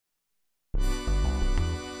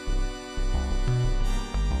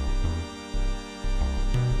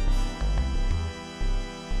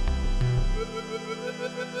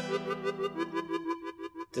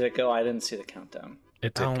Did it go? I didn't see the countdown.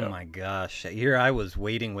 It did go. Oh my gosh. Here I was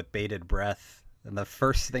waiting with bated breath, and the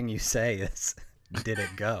first thing you say is, did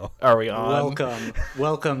it go? Are we on?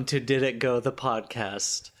 Welcome to Did It Go, the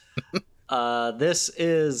podcast. This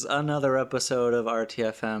is another episode of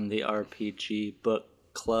RTFM, the RPG Book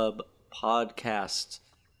Club podcast.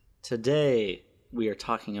 Today, we are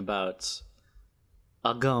talking about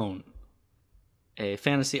Agone, a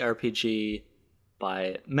fantasy RPG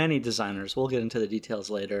by many designers. We'll get into the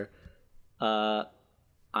details later. I'm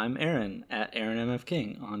Aaron, at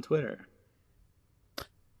AaronMFKing on Twitter.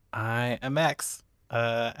 I am Max,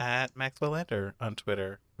 at Maxwell Ender on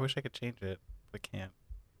Twitter. I wish I could change it, but I can't.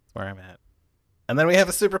 That's where I'm at. And then we have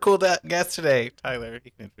a super cool guest today. Tyler,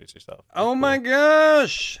 you can introduce yourself. Oh my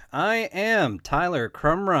gosh! I am Tyler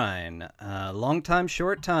Crumrine, long time,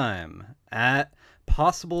 short time, at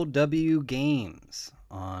Possible W Games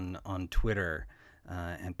on Twitter,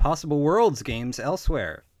 and Possible Worlds Games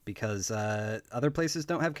elsewhere, because other places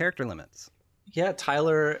don't have character limits. Yeah,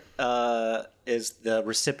 Tyler is the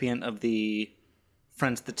recipient of the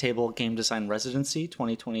Friends at the Table Game Design Residency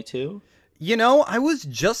 2022. You know, I was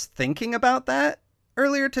just thinking about that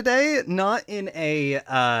earlier today, not in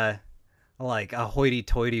a like a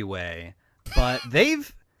hoity-toity way, but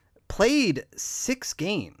they've played 6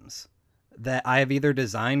 games that I have either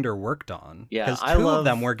designed or worked on. Yeah, because I two love of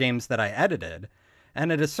them were games that I edited,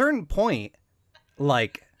 and at a certain point,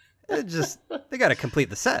 like, they got to complete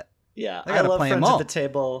the set. Yeah, I love play Friends Friends at at the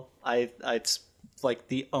Table. It's like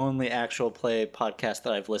the only actual play podcast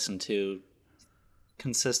that I've listened to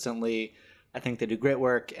consistently. I think they do great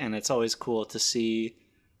work, and it's always cool to see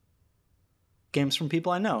games from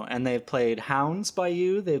people I know. And they've played Hounds by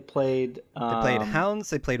you. They've played... They played Hounds,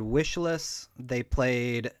 they played Wishless, they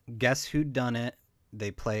played Guess Who Done It,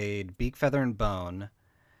 they played Beak, Feather, and Bone,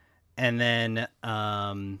 and then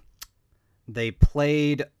they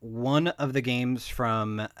played one of the games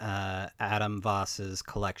from Adam Voss's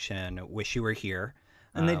collection, Wish You Were Here,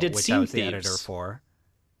 and they did which Scene I was Thieves. the editor for.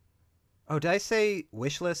 Oh, did I say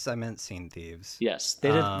Wishless? I meant Scene Thieves. Yes,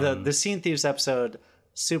 they did the Scene Thieves episode.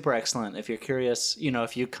 Super excellent. If you're curious,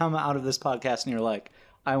 if you come out of this podcast and you're like,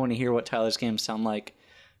 I want to hear what Tyler's games sound like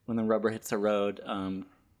when the rubber hits the road,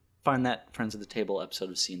 find that Friends at the Table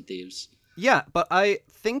episode of Scene Thieves. Yeah, but I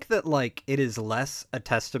think that like it is less a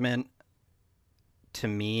testament to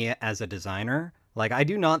me as a designer. Like, I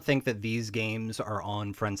do not think that these games are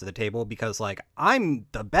on Friends at the Table because, like, I'm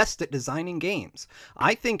the best at designing games.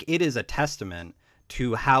 I think it is a testament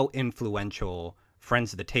to how influential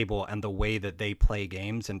Friends at the Table and the way that they play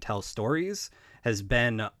games and tell stories has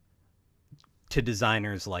been to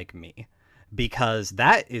designers like me. Because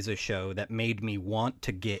that is a show that made me want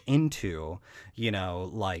to get into,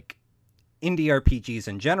 like, indie RPGs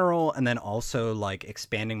in general, and then also like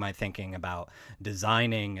expanding my thinking about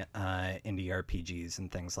designing indie RPGs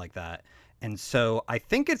and things like that. And so I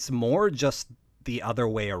think it's more just the other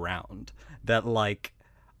way around, that like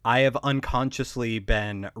I have unconsciously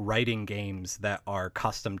been writing games that are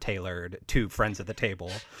custom tailored to Friends at the Table.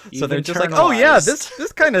 So they're just like, oh yeah,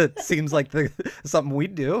 this kind of seems like something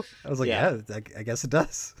we'd do. I was like, yeah I guess it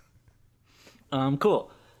does.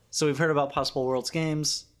 Cool. So we've heard about Possible Worlds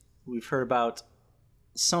Games. We've heard about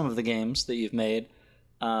some of the games that you've made.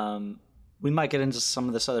 We might get into some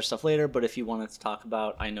of this other stuff later, but if you wanted to talk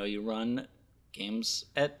about, I know you run games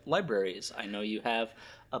at libraries. I know you have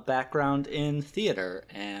a background in theater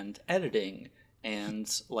and editing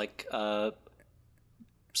and like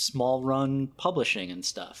small run publishing and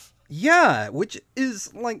stuff. Yeah, which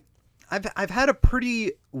is like I've had a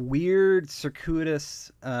pretty weird,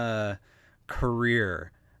 circuitous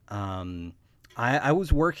career. I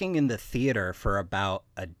was working in the theater for about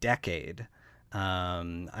a decade.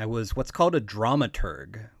 I was what's called a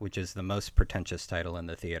dramaturg, which is the most pretentious title in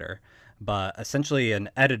the theater, but essentially an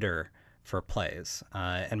editor for plays.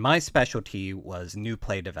 And my specialty was new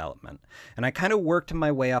play development. And I kind of worked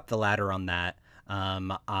my way up the ladder on that.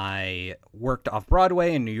 I worked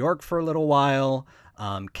off-Broadway in New York for a little while,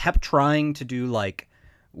 kept trying to do like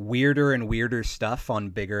weirder and weirder stuff on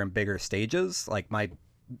bigger and bigger stages. Like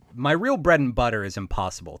my real bread and butter is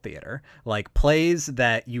impossible theater, like plays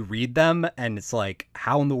that you read them and it's like,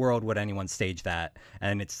 how in the world would anyone stage that?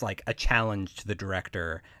 And it's like a challenge to the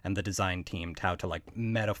director and the design team to how to like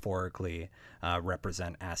metaphorically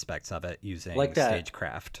represent aspects of it using like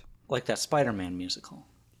stagecraft. Like that Spider-Man musical.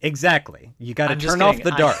 Exactly. You got to turn off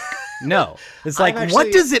the dark. No, it's like, what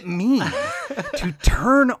does it mean to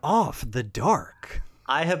turn off the dark?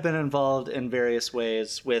 I have been involved in various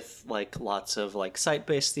ways with like lots of like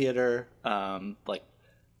site-based theater. Like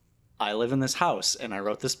I live in this house and I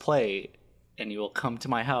wrote this play and you will come to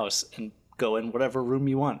my house and go in whatever room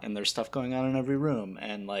you want, and there's stuff going on in every room.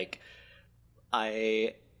 And like,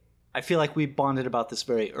 I feel like we bonded about this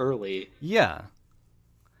very early. Yeah.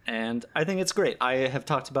 And I think it's great. I have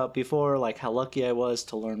talked about before, like, how lucky I was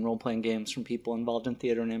to learn role-playing games from people involved in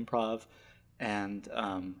theater and improv. And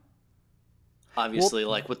obviously,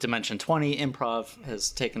 like, with Dimension 20, improv has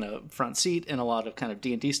taken a front seat in a lot of kind of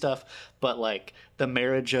D&D stuff. But, like, the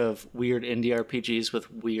marriage of weird indie RPGs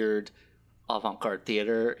with weird avant-garde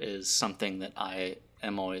theater is something that I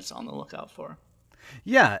am always on the lookout for.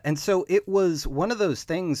 Yeah, and so it was one of those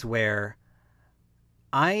things where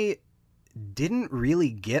I didn't really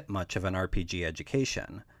get much of an RPG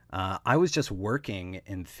education. I was just working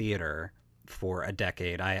in theater for a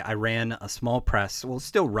decade. I ran a small press, well,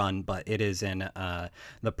 still run, but it is in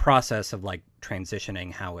the process of like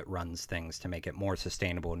transitioning how it runs things to make it more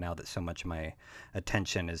sustainable now that so much of my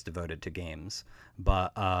attention is devoted to games.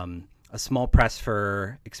 But a small press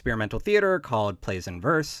for experimental theater called Plays in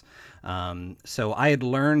Verse. So I had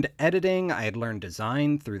learned editing, I had learned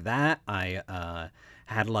design through that. I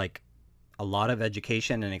had like a lot of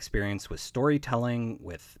education and experience with storytelling,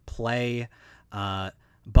 with play, but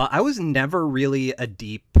I was never really a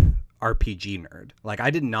deep RPG nerd. Like, I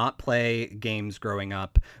did not play games growing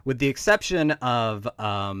up, with the exception of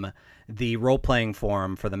the role-playing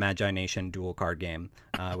forum for the Magi Nation dual card game,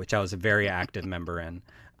 which I was a very active member in.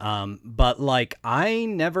 But like, I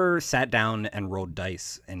never sat down and rolled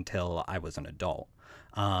dice until I was an adult.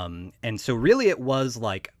 And so really it was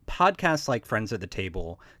like podcasts like Friends at the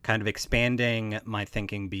Table kind of expanding my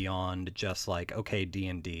thinking beyond just like, okay,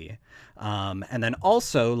 D&D. And then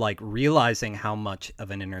also like realizing how much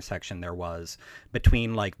of an intersection there was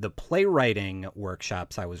between like the playwriting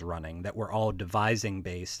workshops I was running that were all devising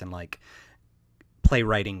based and like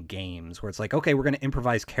playwriting games where it's like, okay, we're going to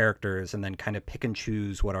improvise characters and then kind of pick and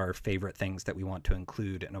choose what are our favorite things that we want to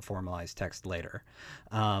include in a formalized text later.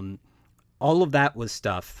 All of that was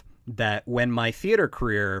stuff that when my theater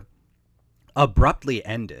career abruptly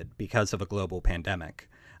ended because of a global pandemic,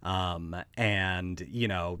 and, you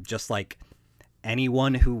know, just like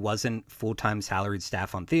anyone who wasn't full-time salaried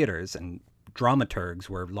staff on theaters, and dramaturgs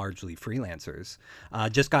were largely freelancers,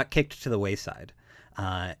 just got kicked to the wayside.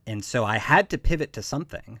 And so I had to pivot to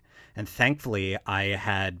something. And thankfully, I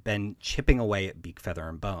had been chipping away at Beak, Feather,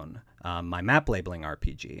 and Bone, my map labeling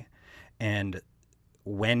RPG. And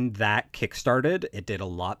when that kickstarted, it did a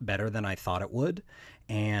lot better than I thought it would.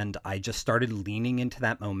 And I just started leaning into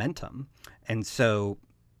that momentum. And so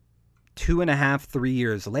 2.5, 3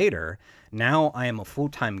 years later, now I am a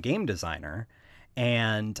full-time game designer,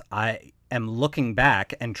 and I am looking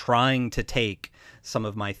back and trying to take some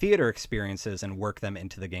of my theater experiences and work them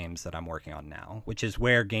into the games that I'm working on now, which is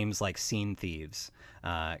where games like Scene Thieves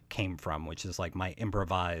came from, which is like my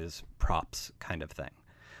improvise props kind of thing.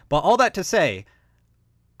 But all that to say,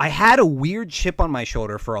 I had a weird chip on my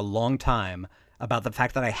shoulder for a long time about the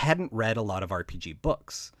fact that I hadn't read a lot of RPG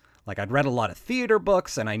books. Like, I'd read a lot of theater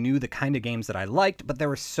books and I knew the kind of games that I liked, but there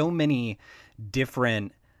were so many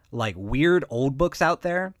different, like, weird old books out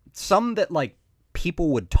there. Some that, like, people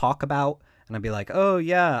would talk about and I'd be like, oh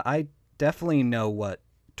yeah, I definitely know what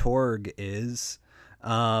Torg is.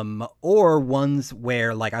 Or ones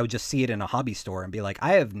where, like, I would just see it in a hobby store and be like,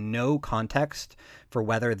 I have no context for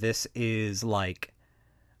whether this is, like,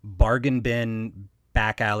 bargain bin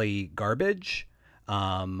back alley garbage,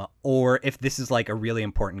 or if this is like a really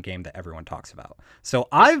important game that everyone talks about. So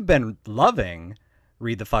I've been loving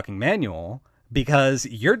Read the Fucking Manual because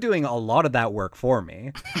you're doing a lot of that work for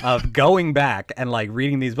me of going back and like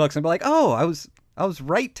reading these books and be like, oh, I was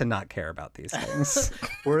right to not care about these things.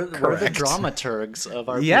 we're the dramaturgs of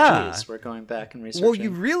RPGs. Yeah. We're going back and researching. Well, you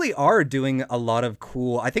really are doing a lot of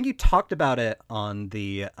cool. I think you talked about it on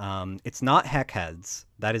the. It's not Heckheads.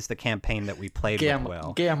 That is the campaign that we played with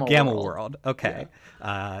Will. Gamma World. Okay.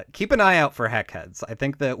 Yeah. Keep an eye out for Heckheads. I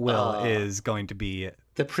think that Will is going to be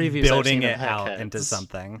the previews building it out into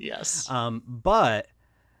something. Yes. But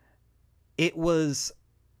it was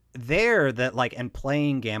there that like, and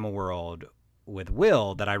playing Gamma World with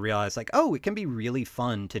Will, that I realized like, oh, it can be really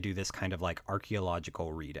fun to do this kind of like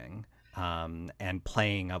archaeological reading and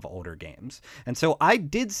playing of older games. And so I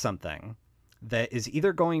did something that is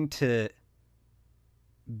either going to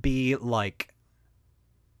be like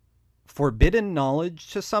forbidden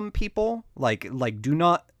knowledge to some people, like do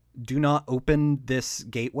not open this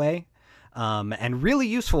gateway, and really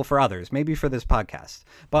useful for others, maybe for this podcast.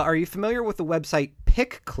 But are you familiar with the website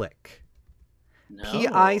PickClick? No.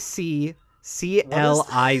 PickClick.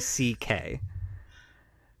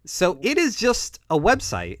 So it is just a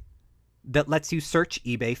website that lets you search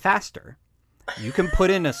eBay faster. You can put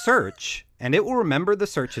in a search, and it will remember the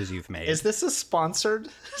searches you've made. Is this a sponsored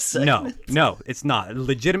segment? No, it's not.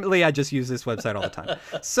 Legitimately, I just use this website all the time.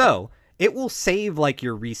 So it will save like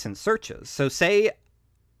your recent searches. So say,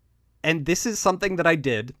 and this is something that I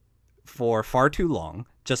did for far too long,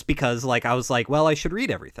 just because like I was like, well, I should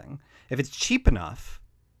read everything. If it's cheap enough,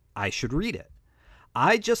 I should read it.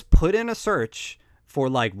 I just put in a search for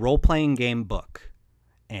like role-playing game book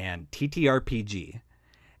and TTRPG,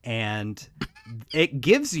 and it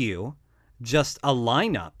gives you just a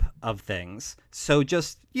lineup of things. So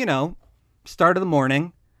just, start of the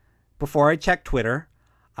morning, before I check Twitter,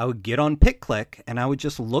 I would get on PickClick and I would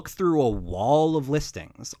just look through a wall of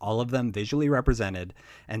listings, all of them visually represented,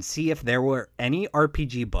 and see if there were any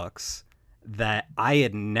RPG books that I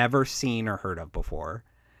had never seen or heard of before.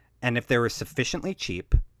 And if they were sufficiently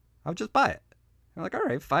cheap, I would just buy it. I'm like, all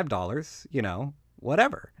right, $5,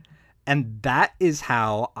 whatever. And that is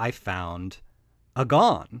how I found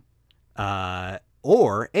Agon,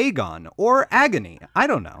 or Agon, or Agony. I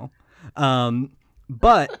don't know.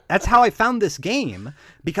 But that's how I found this game,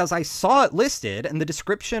 because I saw it listed and the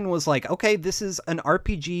description was like, okay, this is an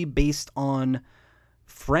RPG based on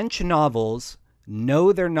French novels.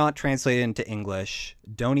 No, they're not translated into English.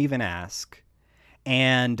 Don't even ask.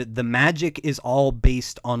 And the magic is all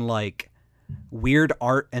based on like weird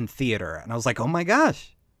art and theater. And I was like, oh my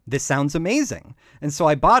gosh, this sounds amazing. And so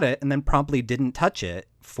I bought it and then promptly didn't touch it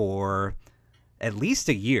for at least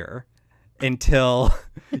a year until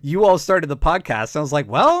you all started the podcast. And I was like,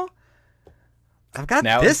 well, I've got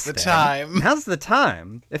Now this is the thing. time. Now's the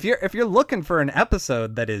time. If you're looking for an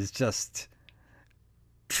episode that is just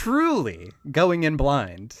truly going in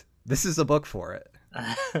blind, this is a book for it.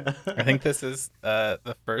 I think this is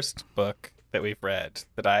the first book that we've read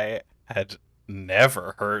that I had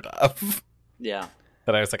never heard of. Yeah.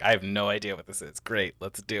 That I was like, I have no idea what this is. Great,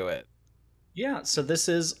 let's do it. Yeah, so this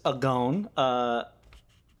is Agon.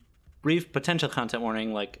 Brief potential content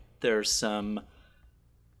warning, like there's some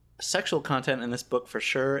sexual content in this book for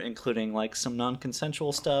sure, including like some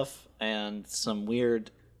non-consensual stuff and some weird,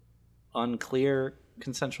 unclear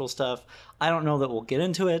consensual stuff. I don't know that we'll get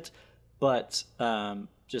into it, but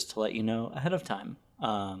just to let you know ahead of time.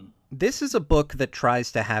 This is a book that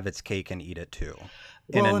tries to have its cake and eat it too,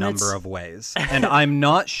 in Well, a and number it's- of ways. And I'm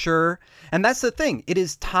not sure. And that's the thing. It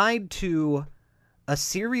is tied to a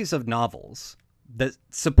series of novels that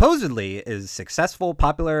supposedly is successful,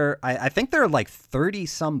 popular. I think there are like 30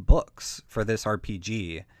 some books for this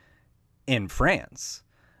RPG in France.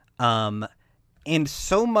 And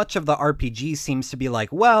so much of the RPG seems to be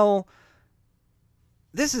like, well,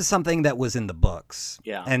 this is something that was in the books.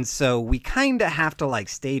 Yeah. And so we kind of have to like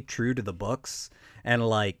stay true to the books and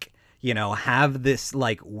like, have this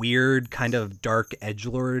like weird kind of dark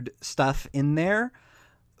edgelord stuff in there.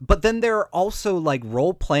 But then there are also like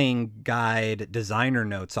role-playing guide designer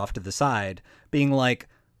notes off to the side being like,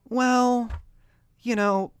 well,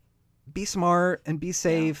 be smart and be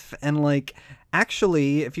safe. Yeah. And like,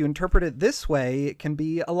 actually, if you interpret it this way, it can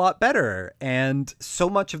be a lot better. And so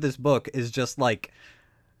much of this book is just like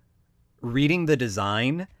reading the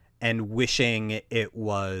design and wishing it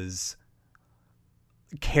was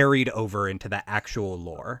carried over into the actual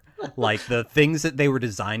lore. Like the things that they were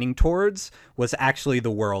designing towards was actually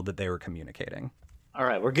the world that they were communicating. All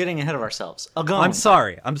right, we're getting ahead of ourselves. Agon. I'm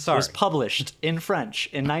sorry. Was published in French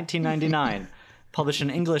in 1999, published in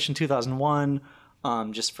English in 2001.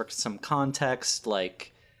 Just for some context,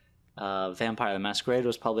 like Vampire the Masquerade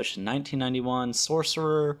was published in 1991,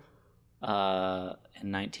 Sorcerer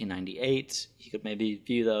in 1998. You could maybe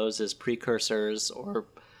view those as precursors or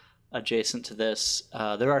adjacent to this.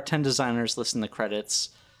 There are 10 designers listed in the credits.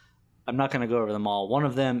 I'm not going to go over them all. One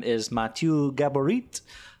of them is Mathieu Gaborit,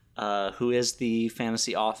 who is the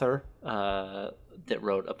fantasy author that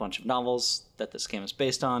wrote a bunch of novels that this game is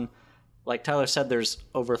based on. Like Tyler said, there's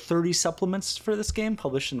over 30 supplements for this game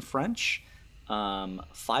published in French.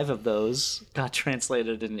 5 of those got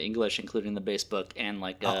translated into English, including the base book and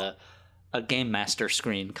like a Game Master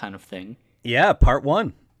screen kind of thing. Yeah, part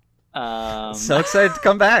 1. So excited to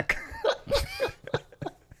come back.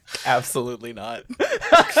 Absolutely not.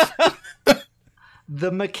 The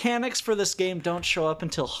mechanics for this game don't show up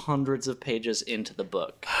until hundreds of pages into the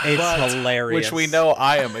book. It's hilarious. Which we know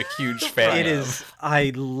I am a huge fan It of. is.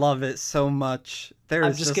 I love it so much. There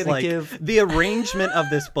I'm is just just gonna like give- the arrangement of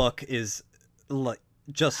this book is like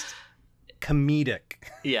just comedic.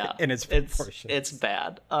 Yeah, in its proportions. it's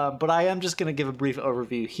bad. But I am just going to give a brief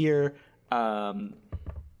overview here.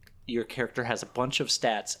 Your character has a bunch of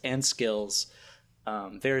stats and skills,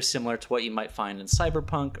 very similar to what you might find in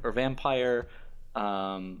Cyberpunk or Vampire,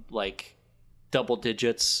 like double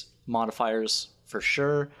digits modifiers for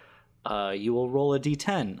sure. You will roll a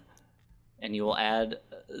d10, and you will add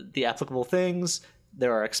the applicable things.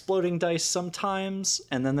 There are exploding dice sometimes,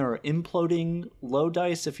 and then there are imploding low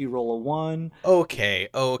dice if you roll a 1. Okay.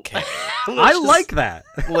 I like that.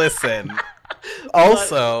 Listen.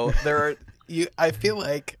 Also, there are I feel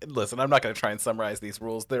like, listen, I'm not going to try and summarize these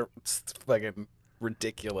rules. They're fucking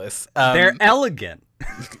ridiculous. They're elegant.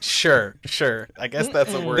 Sure. I guess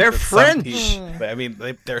that's a word. They're that French. Some people, I mean,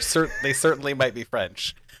 they certainly might be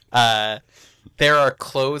French. There are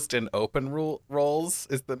closed and open rolls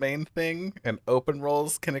is the main thing, and open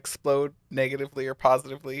rolls can explode negatively or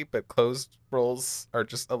positively, but closed rolls are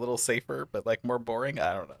just a little safer, but like more boring.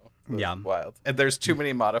 I don't know. Yeah. Wild. And there's too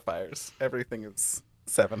many modifiers. Everything is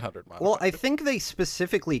 700 modifiers. Well, I think they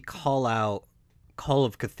specifically call out Call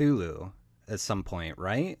of Cthulhu at some point,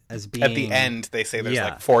 right? As being at the end, they say there's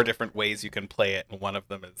like 4 different ways you can play it, and one of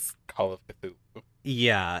them is Call of Cthulhu.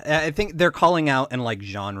 Yeah, I think they're calling out in like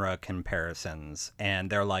genre comparisons,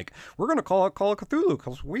 and they're like, we're going to call it Call of Cthulhu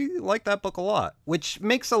because we like that book a lot, which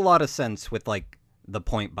makes a lot of sense with like the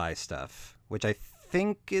point buy stuff, which I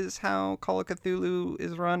think is how Call of Cthulhu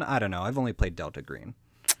is run. I don't know. I've only played Delta Green.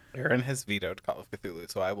 Aaron has vetoed Call of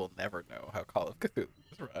Cthulhu, so I will never know how Call of Cthulhu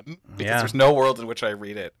is run because Yeah. there's no world in which I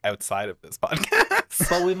read it outside of this podcast.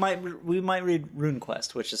 But we might read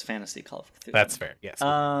RuneQuest, which is fantasy Call of Cthulhu. That's fair. Yes.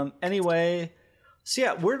 Anyway, so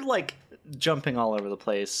yeah, we're like jumping all over the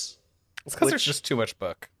place. It's because there's just too much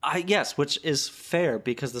book. Yes, which is fair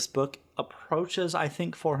because this book approaches, I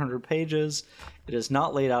think, 400 pages. It is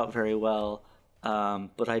not laid out very well,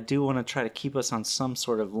 but I do want to try to keep us on some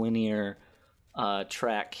sort of linear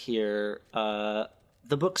track here.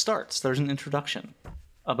 The book starts. There's an introduction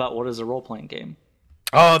about what is a role-playing game.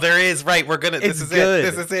 Oh, there is. Right. We're gonna. This It's is good.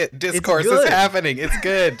 it. This is it. Discourse is good. happening. It's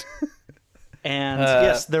good. And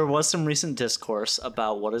yes, there was some recent discourse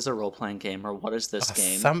about what is a role-playing game or what is this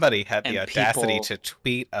game. Somebody had the And audacity people- to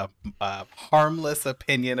tweet a harmless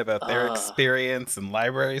opinion about their experience in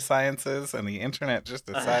library sciences, and the internet just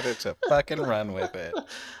decided to fucking run with it.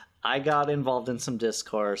 I got involved in some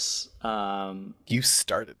discourse. You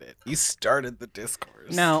started it. You started the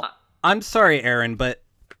discourse. Now, I'm sorry, Aaron, but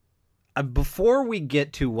before we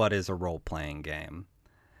get to what is a role-playing game,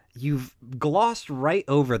 you've glossed right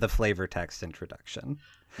over the flavor text introduction.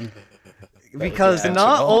 Because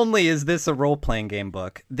not only is this a role-playing game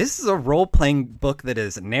book, this is a role-playing book that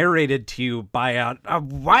is narrated to you by a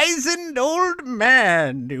wizened old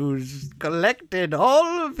man who's collected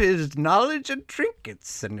all of his knowledge and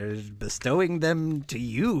trinkets and is bestowing them to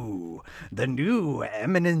you, the new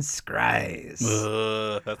eminent scries.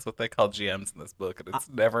 That's what they call GMs in this book, and it's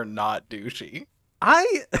never not douchey.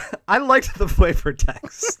 I liked the flavor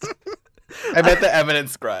text. I meant the eminent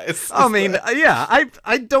scries. I mean, yeah,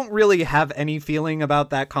 I don't really have any feeling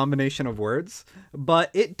about that combination of words,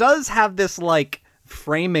 but it does have this, like,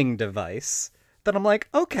 framing device that I'm like,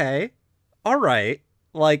 okay, all right.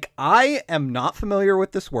 Like, I am not familiar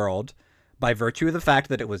with this world by virtue of the fact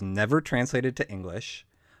that it was never translated to English.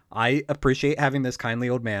 I appreciate having this kindly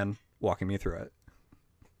old man walking me through it.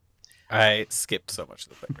 I skipped so much of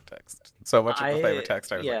the flavor text. So much of the flavor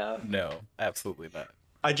text, I was yeah. like, no, absolutely not.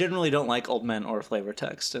 I generally don't like old men or flavor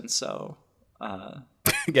text, and so...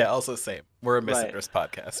 Yeah, also same. We're a misinterest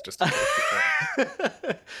podcast. Just to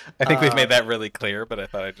I think we've made that really clear, but I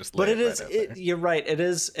thought I'd just. But lay it is. right out there. You're right. It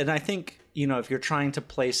is, and I think if you're trying to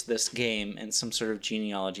place this game in some sort of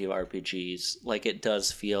genealogy of RPGs, like it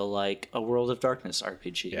does feel like a World of Darkness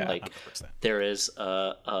RPG. Yeah, like 100%. there is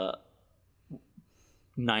a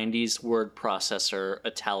 90s word processor,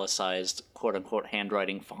 italicized, quote unquote,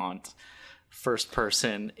 handwriting font. First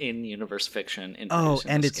person in universe fiction. Oh,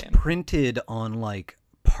 and this it's game. printed on like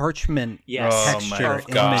parchment texture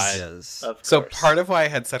images. So part of why I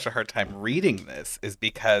had such a hard time reading this is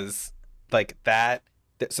because like that.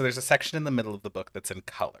 So there's a section in the middle of the book that's in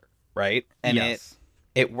color, right? And yes.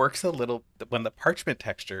 it works a little when the parchment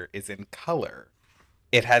texture is in color.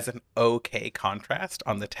 It has an okay contrast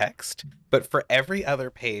on the text, but for every other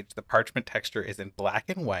page, the parchment texture is in black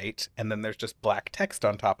and white, and then there's just black text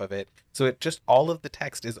on top of it. So it just, all of the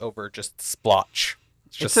text is over just splotch.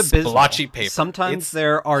 It's just abysmal. splotchy paper. Sometimes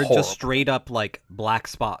there are horrible. just straight up like black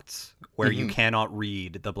spots where you cannot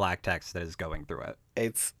read the black text that is going through it.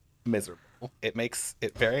 It's miserable. It makes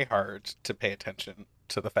it very hard to pay attention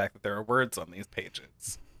to the fact that there are words on these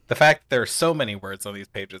pages. The fact that there are so many words on these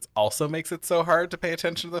pages also makes it so hard to pay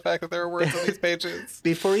attention to the fact that there are words on these pages.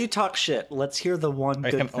 Before you talk shit, let's hear the one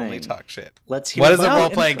I good can thing. only talk shit. Let's hear What is a about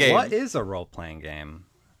role-playing info. game? What is a role-playing game?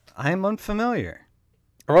 I am unfamiliar.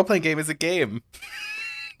 A role-playing game is a game.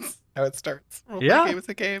 how it starts. Yeah. Game is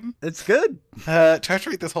a game. It's good. Try to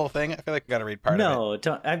read this whole thing. I feel like we got to read part of it. No,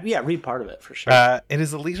 don't. Read part of it for sure. It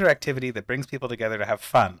is a leisure activity that brings people together to have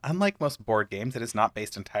fun. Unlike most board games, it is not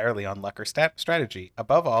based entirely on luck or strategy.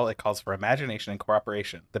 Above all, it calls for imagination and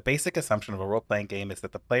cooperation. The basic assumption of a role-playing game is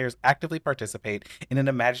that the players actively participate in an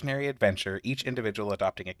imaginary adventure, each individual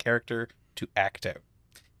adopting a character to act out.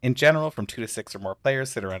 In general, from 2 to 6 or more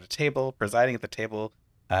players sit around a table. Presiding at the table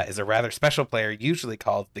is a rather special player, usually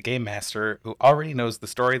called the Game Master, who already knows the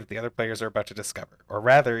story that the other players are about to discover. Or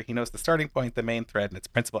rather, he knows the starting point, the main thread, and its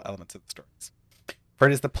principal elements of the stories. For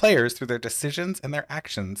it is the players, through their decisions and their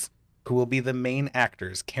actions, who will be the main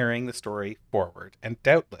actors carrying the story forward, and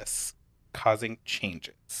doubtless causing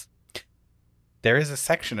changes. There is a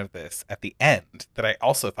section of this at the end that I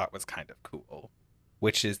also thought was kind of cool,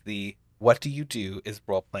 which is the "what do you do is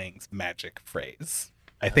role-playing's magic" phrase.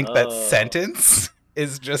 I think that sentence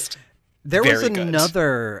is just There was very good.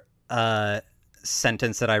 another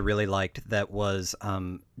sentence that I really liked that was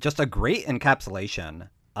just a great encapsulation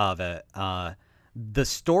of it. The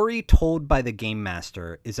story told by the Game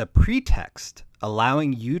Master is a pretext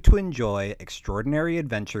allowing you to enjoy extraordinary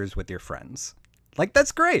adventures with your friends. Like,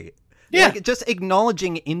 that's great. Yeah. Like, just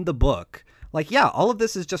acknowledging in the book, like, yeah, all of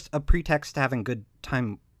this is just a pretext to having good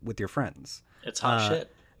time with your friends. It's hot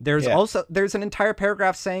shit. There's an entire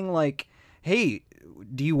paragraph saying, like, hey,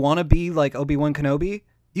 do you want to be like Obi-Wan Kenobi?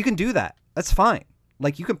 You can do that. That's fine.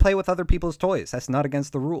 Like, you can play with other people's toys. That's not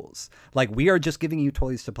against the rules. Like, we are just giving you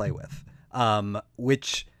toys to play with,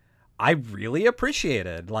 which I really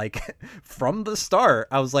appreciated. Like, from the start,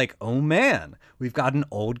 I was like, oh man, we've got an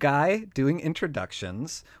old guy doing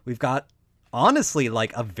introductions. We've got, honestly,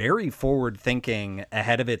 like a very forward-thinking,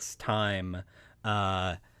 ahead of its time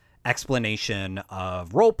explanation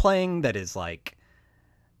of role-playing that is, like,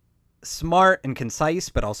 smart and concise,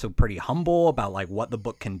 but also pretty humble about, like, what the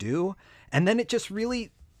book can do. And then it just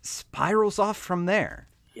really spirals off from there.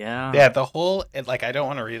 Yeah. The whole, like, I don't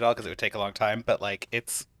want to read it all because it would take a long time, but, like,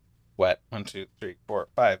 it's, 1, 2, 3, 4,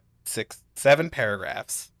 5, 6, 7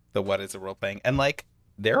 paragraphs, the what is a role-playing, and, like,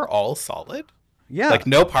 they're all solid. Yeah. Like,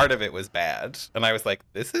 no part of it was bad. And I was like,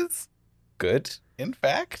 this is good, in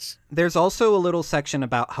fact. There's also a little section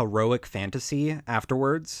about heroic fantasy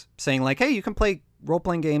afterwards, saying, like, hey, you can play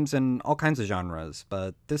role-playing games in all kinds of genres,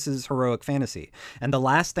 but this is heroic fantasy. And the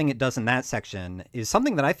last thing it does in that section is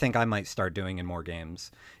something that I think I might start doing in more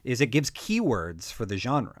games, is it gives keywords for the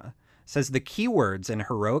genre. It says the keywords in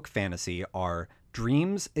heroic fantasy are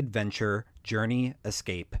dreams, adventure, journey,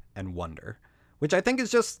 escape, and wonder, which I think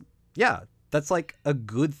is just, yeah, that's like a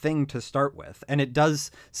good thing to start with. And it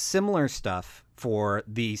does similar stuff for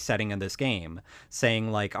the setting of this game,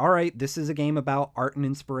 saying, like, all right, this is a game about art and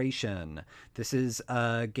inspiration. This is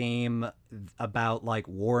a game about, like,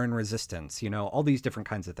 war and resistance, you know, all these different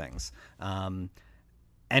kinds of things. And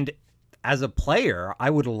as a player, I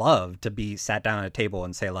would love to be sat down at a table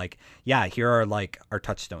and say, like, yeah, here are, like, our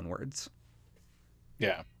touchstone words.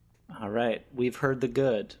 Yeah. All right. We've heard the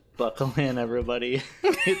good. Buckle in, everybody.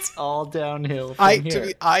 It's all downhill from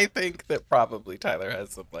here. I think that probably Tyler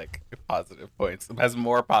has some, like, positive points, has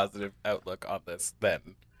more positive outlook on this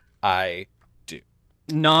than I do.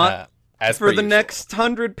 Not as for the usual. next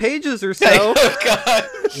 100 pages or so. Oh, God.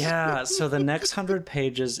 Yeah, so the next 100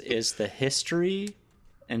 pages is the history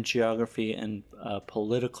and geography and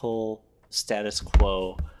political status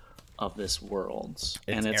quo of this world. It's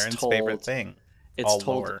and it's Aaron's told, favorite thing. It's all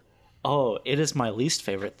told. lore. Oh, it is my least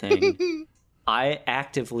favorite thing. I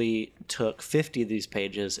actively took 50 of these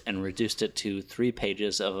pages and reduced it to 3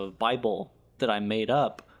 pages of a Bible that I made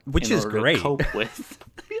up, which in is order great. to cope with.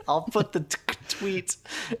 I'll put the tweet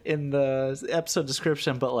in the episode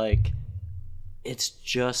description, but, like, it's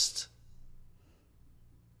just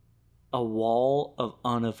a wall of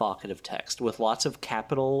unevocative text with lots of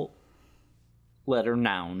capital letter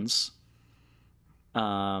nouns.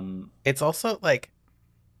 It's also, like,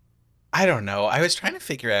 I don't know. I was trying to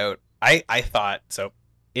figure out, I thought, so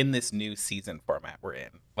in this new season format we're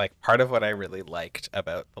in, like, part of what I really liked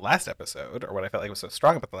about the last episode, or what I felt like was so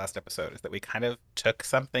strong about the last episode, is that we kind of took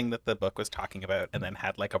something that the book was talking about and then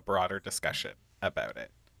had, like, a broader discussion about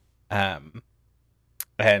it.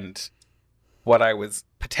 And what I was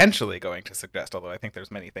potentially going to suggest, although I think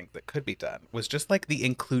there's many things that could be done, was just, like, the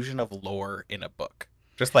inclusion of lore in a book.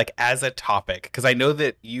 Just, like, as a topic, because I know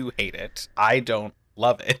that you hate it. I don't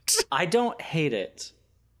love it. I don't hate it.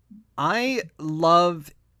 I love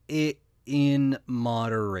it in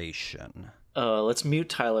moderation. Let's mute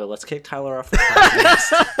Tyler. Let's kick Tyler off the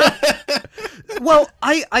podcast. Well,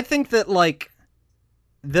 I think that, like,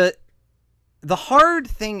 the hard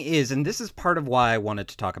thing is, and this is part of why I wanted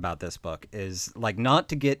to talk about this book, is like not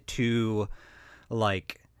to get too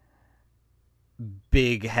like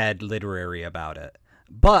big head literary about it.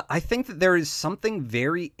 But I think that there is something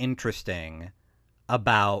very interesting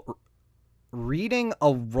about reading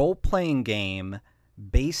a role-playing game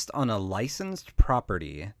based on a licensed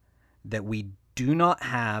property that we do not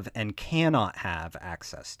have and cannot have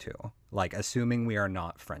access to, like assuming we are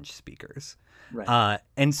not French speakers. Right.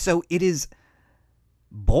 And so it is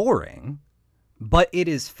boring, but it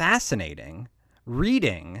is fascinating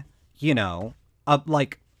reading,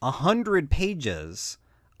 like 100 pages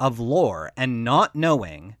of lore and not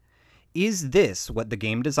knowing, is this what the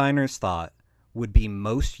game designers thought would be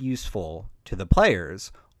most useful to the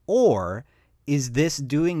players, or is this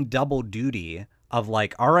doing double duty of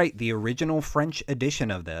like, all right, the original French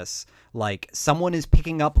edition of this, like someone is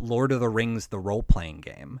picking up Lord of the Rings, the role-playing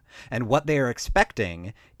game, and what they are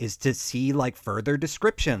expecting is to see like further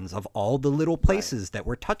descriptions of all the little places that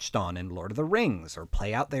were touched on in Lord of the Rings, or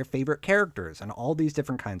play out their favorite characters and all these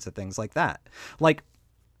different kinds of things like that. Like,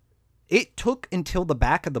 it took until the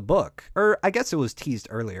back of the book, or I guess it was teased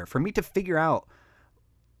earlier, for me to figure out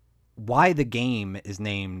why the game is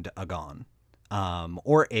named Agon.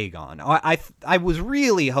 Or Aegon. I was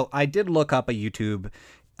really I did look up a YouTube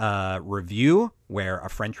review where a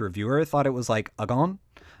French reviewer thought it was like Agon.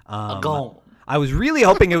 Agon. I was really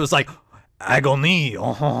hoping it was like agony.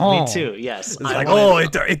 Me too. Yes. It's like, oh,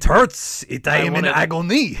 it hurts. I am in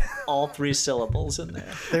agony. All 3 syllables in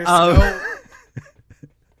there.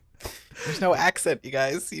 There's no accent, you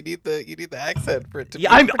guys. You need the accent for it to.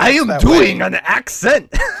 Yeah, I am doing an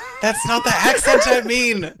accent. That's not the accent I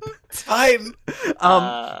mean. It's fine.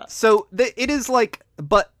 So it is like,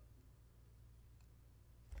 but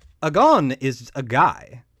Agon is a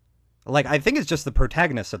guy. Like, I think it's just the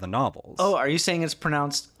protagonist of the novels. Oh, are you saying it's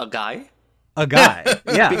pronounced a guy? A guy,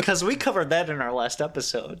 yeah. Because we covered that in our last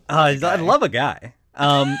episode. I love a guy.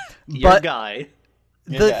 Your but guy.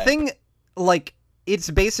 The thing, like,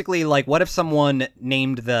 it's basically like, what if someone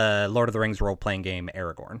named the Lord of the Rings role-playing game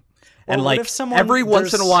Aragorn? And like, every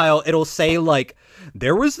once in a while, it'll say like,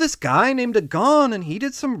 there was this guy named Agon, and he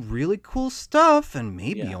did some really cool stuff, and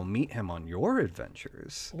maybe you'll meet him on your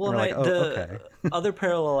adventures. Well, the other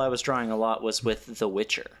parallel I was drawing a lot was with The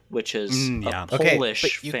Witcher, which is a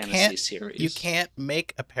Polish fantasy series. You can't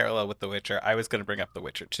make a parallel with The Witcher. I was going to bring up The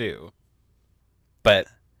Witcher too, but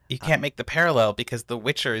you can't make the parallel because The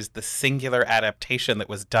Witcher is the singular adaptation that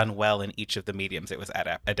was done well in each of the mediums it was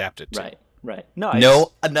adapted to. Right.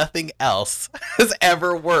 Nothing else has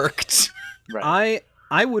ever worked. Right.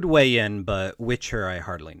 I would weigh in, but Witcher, I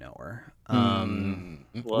hardly know her.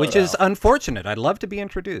 Which is unfortunate. I'd love to be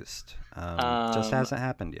introduced. Just hasn't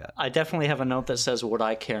happened yet. I definitely have a note that says, would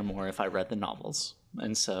I care more if I read the novels?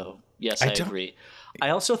 And so, yes, I agree.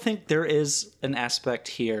 I also think there is an aspect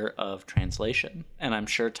here of translation, and I'm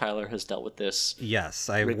sure Tyler has dealt with this. Yes,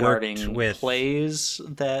 I regarding worked with plays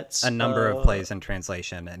that a number of plays in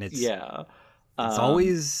translation, and it's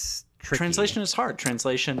always tricky. Translation is hard.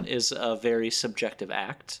 Translation is a very subjective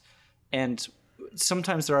act, and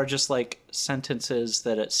sometimes there are just like sentences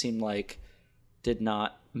that it seemed like did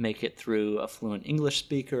not make it through a fluent English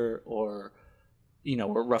speaker, or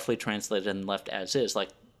were roughly translated and left as is. Like,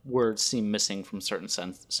 words seem missing from certain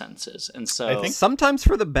sentences, and so I think sometimes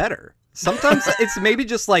for the better. Sometimes it's maybe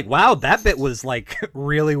just like, wow, that bit was like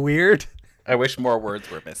really weird. I wish more words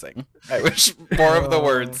were missing. I wish more of the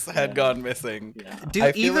words had gone missing. Yeah.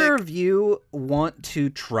 Do either of you want to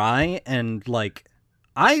try and like?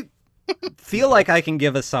 I feel like I can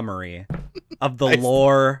give a summary of the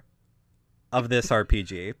lore of this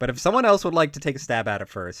RPG, but if someone else would like to take a stab at it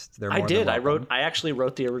first, they're more than welcome. I actually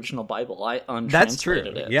wrote the original Bible. I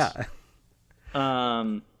untranslated it. Yeah.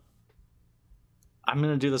 I'm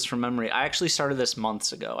going to do this from memory. I actually started this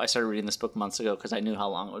months ago. I started reading this book months ago because I knew how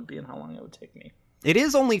long it would be and how long it would take me. It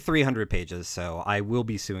is only 300 pages, so I will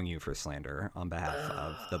be suing you for slander on behalf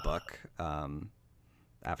of the book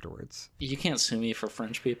afterwards. You can't sue me for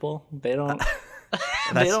French people. They don't.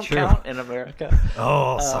 They don't true. count in America.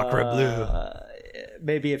 Oh, sacre bleu.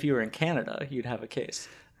 Maybe if you were in Canada, you'd have a case.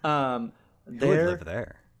 Who would live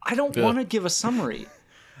there? I don't want to give a summary.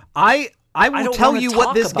 I will tell you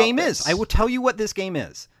what this game is. I will tell you what this game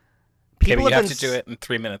is. People have to do it in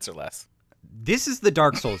 3 minutes or less. This is the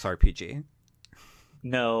Dark Souls RPG.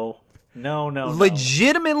 No.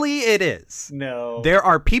 Legitimately, it is. No. There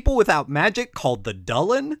are people without magic called the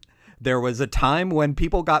Dullen. There was a time when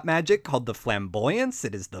people got magic called the flamboyance.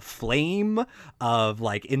 It is the flame of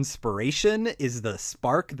like inspiration, is the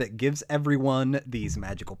spark that gives everyone these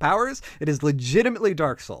magical powers. It is legitimately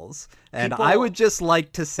Dark Souls. And I would just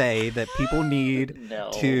like to say that people need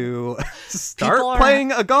to start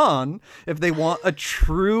playing Agon if they want a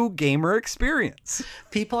true gamer experience.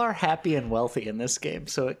 People are happy and wealthy in this game,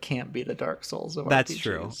 so it can't be the Dark Souls of That's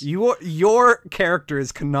RPGs. true. Your character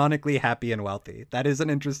is canonically happy and wealthy. That is an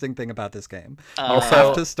interesting thing about this game.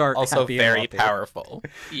 Also, to start also happy very and wealthy. powerful.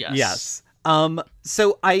 Yes.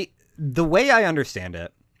 So the way I understand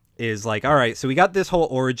it is like, all right, so we got this whole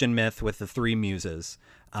origin myth with the three muses.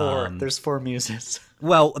 There's 4 muses.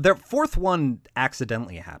 Well, the fourth one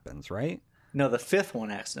accidentally happens, right? No, the 5th one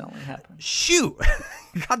accidentally happened. Shoot,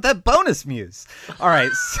 got that bonus muse. All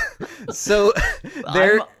right, so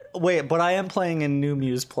there. Wait, but I am playing in New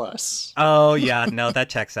Muse Plus. Oh yeah, no, that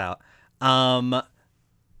checks out.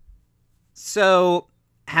 So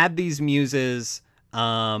had these muses.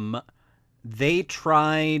 They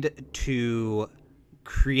tried to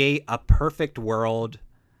create a perfect world.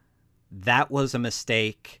 That was a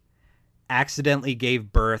mistake. Accidentally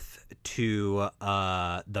gave birth to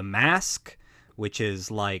the Mask, which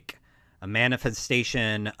is like a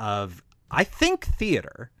manifestation of, I think,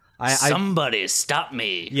 theater. Somebody stop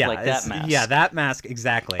me! Yeah, like that mask. Yeah, that mask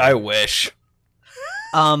exactly. I wish.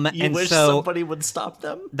 You and wish so somebody would stop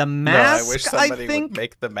them? the Mask, No, I wish somebody would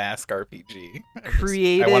make the Mask RPG.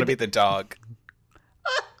 Created. I want to be the dog.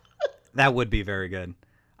 That would be very good.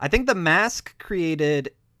 I think the Mask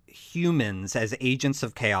created humans as agents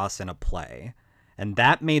of chaos in a play, and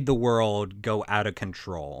that made the world go out of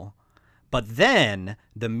control. But then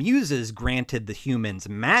the muses granted the humans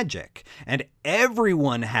magic, and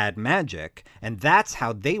everyone had magic, and that's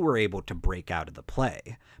how they were able to break out of the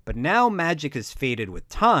play. But now magic has faded with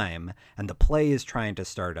time, and the play is trying to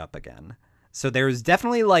start up again. So there's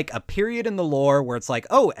definitely like a period in the lore where it's like,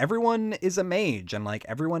 oh, everyone is a mage, and like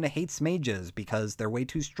everyone hates mages because they're way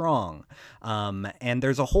too strong. And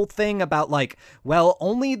there's a whole thing about like, well,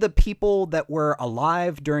 only the people that were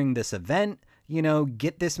alive during this event, you know,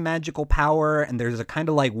 get this magical power, and there's a kind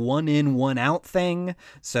of like one in, one out thing.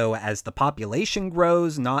 So as the population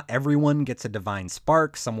grows, not everyone gets a divine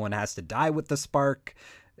spark. Someone has to die with the spark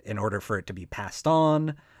in order for it to be passed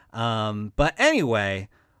on. But anyway,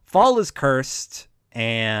 Fall is cursed,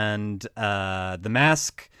 and the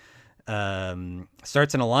Mask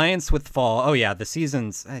starts an alliance with Fall. Oh yeah, the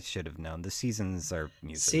seasons. I should have known. The seasons are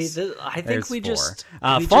muses. See, I think we 4. just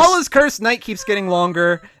Fall is cursed. Night keeps getting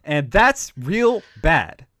longer, and that's real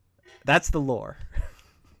bad. That's the lore.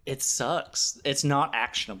 It sucks. It's not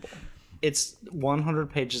actionable. It's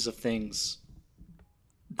 100 pages of things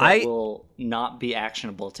that will not be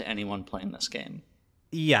actionable to anyone playing this game.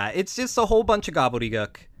 Yeah, it's just a whole bunch of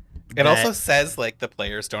gobbledygook. It also says like the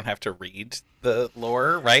players don't have to read the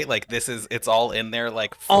lore, right? Like it's all in there,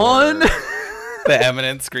 like for on the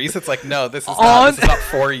Eminence Grease. It's like, no, this is not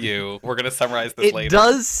for you. We're gonna summarize this later. It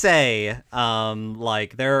does say,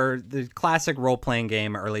 like there are the classic role playing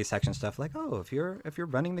game early section stuff. Like, oh, if you're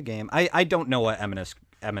running the game, I don't know what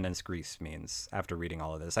Eminence Grease means after reading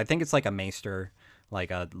all of this. I think it's like a maester, like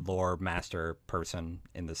a lore master person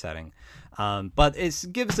in the setting. But it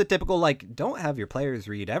gives the typical, like, don't have your players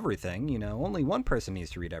read everything, you know, only one person needs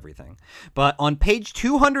to read everything. But on page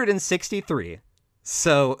 263,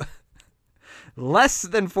 so less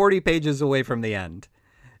than 40 pages away from the end,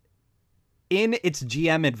 in its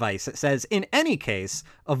GM advice, it says, in any case,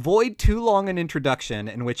 avoid too long an introduction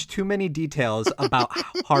in which too many details about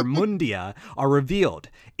Harmundia are revealed.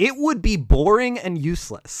 It would be boring and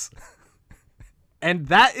useless. And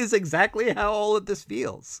that is exactly how all of this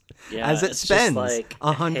feels, as it spends like,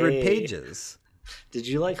 100 pages. Did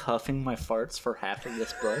you like huffing my farts for half of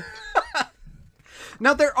this book?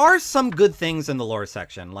 Now, there are some good things in the lore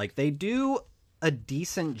section. Like, they do a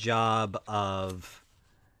decent job of...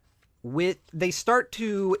 They start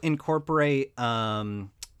to incorporate,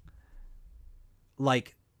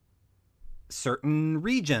 like, certain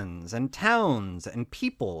regions and towns and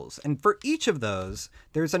peoples, and for each of those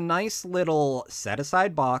there's a nice little set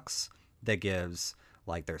aside box that gives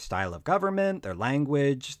like their style of government, their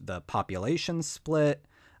language, the population split,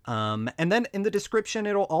 and then in the description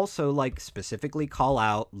it'll also like specifically call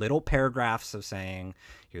out little paragraphs of saying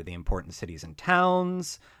here are the important cities and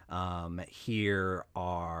towns, here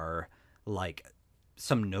are like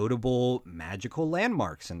some notable magical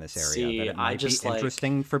landmarks in this area that it might be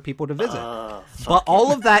interesting for people to visit. But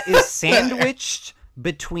all of that is sandwiched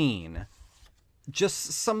between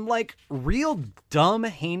just some like real dumb,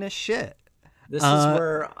 heinous shit. This is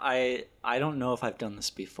where I don't know if I've done this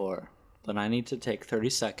before. but I need to take 30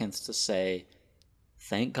 seconds to say,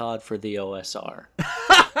 thank God for the OSR.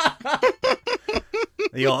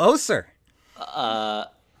 The OSR.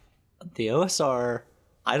 The OSR,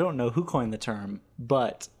 I don't know who coined the term,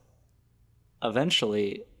 but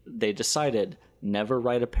eventually they decided never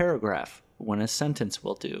write a paragraph when a sentence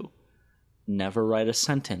will do. Never write a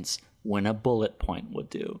sentence when a bullet point would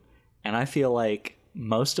do. And I feel like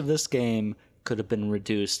most of this game could have been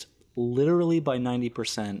reduced literally by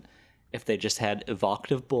 90% if they just had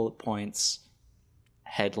evocative bullet points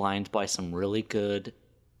headlined by some really good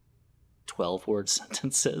 12-word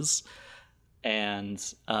sentences. And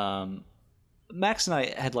Max and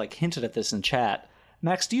I had like hinted at this in chat.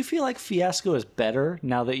 Max, do you feel like Fiasco is better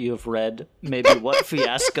now that you have read maybe what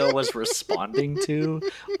Fiasco was responding to,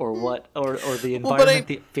 or what, or the environment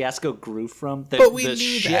that Fiasco grew from, the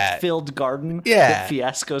shit-filled garden that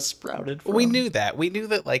Fiasco sprouted from? We knew that. We knew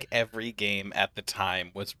that like every game at the time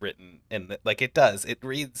was written in the, like it does. It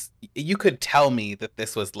reads. You could tell me that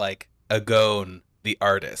this was like Agone the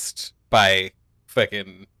artist by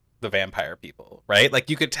fucking the Vampire People, right? Like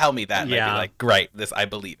you could tell me that, and I'd be like, great, this I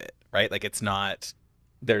believe it, right? Like it's not.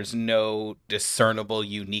 There's no discernible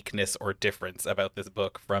uniqueness or difference about this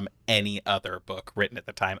book from any other book written at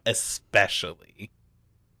the time, especially.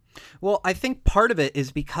 Well, I think part of it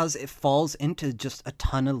is because it falls into just a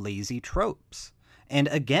ton of lazy tropes. And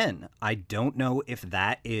again, I don't know if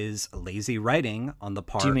that is lazy writing on the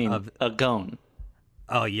part of... Do you mean of Agone?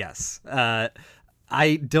 Oh, yes. I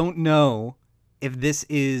don't know if this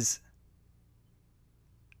is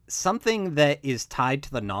something that is tied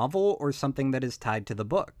to the novel or something that is tied to the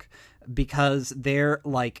book, because they're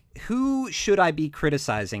like, who should I be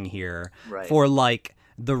criticizing here for like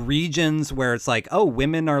the regions where it's like, oh,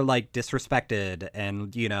 women are like disrespected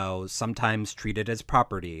and, you know, sometimes treated as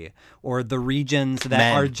property, or the regions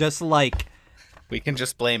that are just like, we can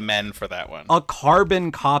just blame men for that one, a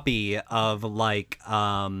carbon copy of like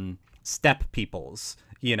steppe peoples,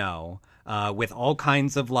 you know, with all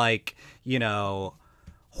kinds of like, you know,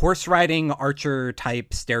 horse riding archer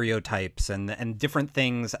type stereotypes and different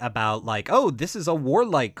things about like, oh, this is a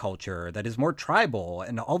warlike culture that is more tribal,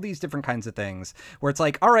 and all these different kinds of things where it's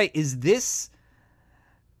like, all right, is this,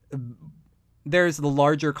 there's the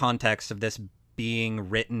larger context of this being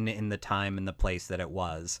written in the time and the place that it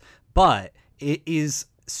was, but it is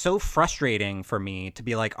so frustrating for me to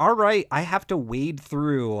be like, all right, I have to wade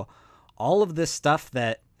through all of this stuff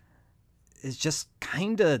that is just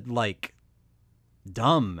kind of like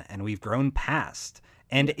dumb and we've grown past.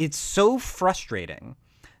 And it's so frustrating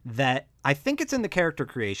that I think it's in the character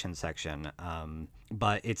creation section,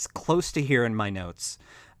 but it's close to here in my notes,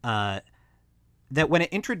 that when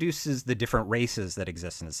it introduces the different races that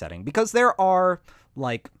exist in the setting, because there are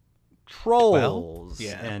like trolls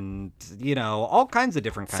and, you know, all kinds of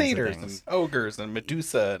different kinds satyrs of things. And ogres and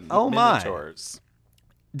Medusa and minotaurs.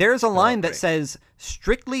 There's a line that says,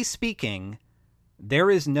 strictly speaking,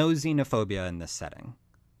 there is no xenophobia in this setting,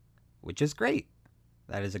 which is great.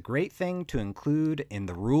 That is a great thing to include in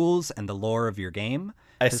the rules and the lore of your game.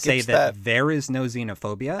 To say that there is no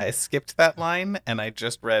xenophobia. I skipped that line, and I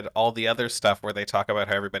just read all the other stuff where they talk about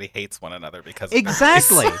how everybody hates one another because of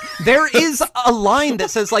exactly. There is a line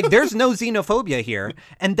that says like, there's no xenophobia here,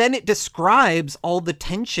 and then it describes all the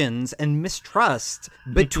tensions and mistrust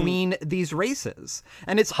between these races.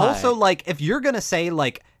 And it's also like, if you're gonna say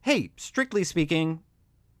like, hey, strictly speaking,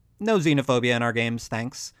 no xenophobia in our games,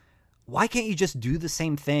 thanks. Why can't you just do the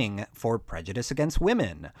same thing for prejudice against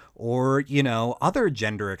women or, you know, other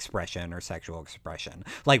gender expression or sexual expression?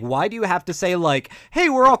 Like, why do you have to say like, hey,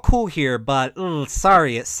 we're all cool here, but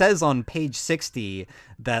sorry, it says on page 60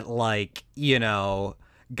 that like, you know,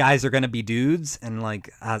 guys are going to be dudes, and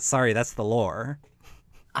like, sorry, that's the lore.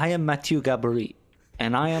 I am Mathieu Gaborit,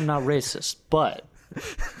 and I am not racist, but...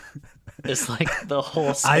 It's like the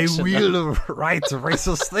whole section. I will write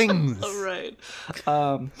racist things. All right.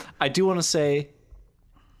 I do want to say,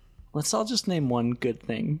 let's all just name one good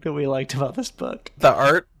thing that we liked about this book. The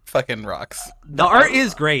art fucking rocks. The art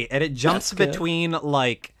is great, and it jumps between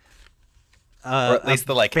like, or at least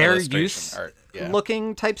the like fair illustration use art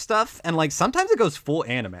looking type stuff, and like sometimes it goes full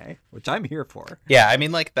anime, which I'm here for. Yeah, I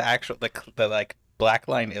mean like the actual the like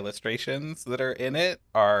blackline illustrations that are in it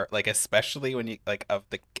are like, especially when you like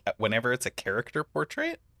whenever it's a character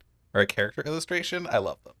portrait or a character illustration, I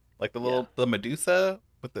love them. Like the Medusa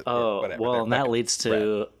with the whatever. Well, and that leads to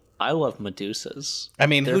red. I love Medusas. I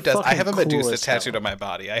mean, who does? I have a Medusa tattooed on my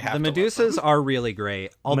body. I have the Medusas are really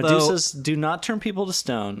great. Although Medusas do not turn people to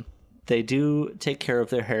stone. They do take care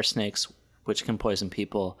of their hair snakes, which can poison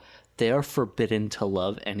people. They are forbidden to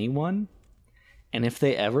love anyone, and if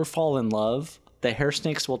they ever fall in love, the hair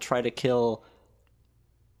snakes will try to kill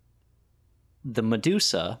the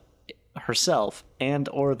Medusa herself and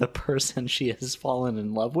or the person she has fallen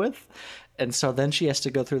in love with. And so then she has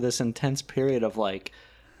to go through this intense period of like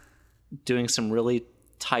doing some really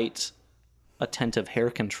tight, attentive hair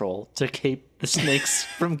control to keep the snakes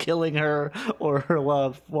from killing her or her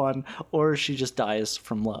loved one, or she just dies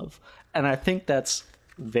from love. And I think that's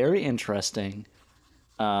very interesting.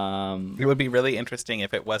 It would be really interesting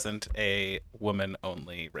if it wasn't a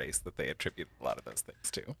woman-only race that they attribute a lot of those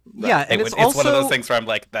things to. Yeah, and it's one of those things where I'm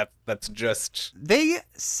like, that's just... They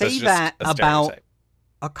say that about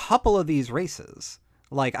a couple of these races.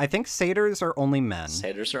 Like, I think satyrs are only men.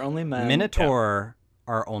 Satyrs are only men. Minotaur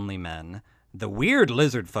are only men. The weird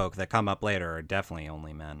lizard folk that come up later are definitely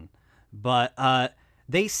only men. But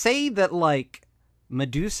they say that, like,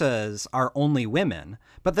 Medusas are only women.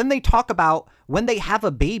 But then they talk about when they have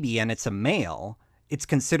a baby and it's a male, it's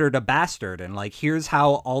considered a bastard. And, like, here's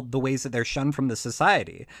how all the ways that they're shunned from the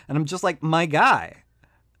society. And I'm just like, my guy,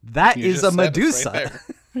 that is a Medusa.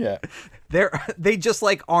 Right yeah. They just,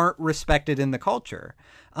 like, aren't respected in the culture.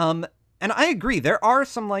 And I agree. There are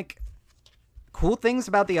some, like, cool things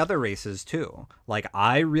about the other races too. Like,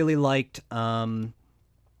 I really liked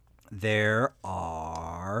there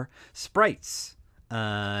are sprites.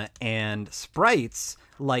 And sprites,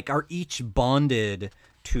 like, are each bonded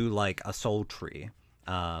to, like, a soul tree.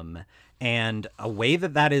 And a way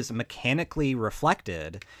that is mechanically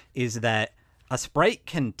reflected is that a sprite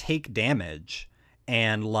can take damage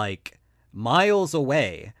and, like, miles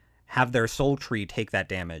away have their soul tree take that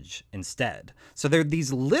damage instead. So they're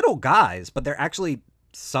these little guys, but they're actually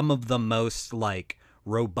some of the most, like,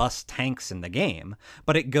 robust tanks in the game.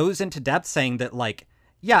 But it goes into depth saying that, like,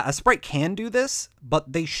 yeah, a sprite can do this,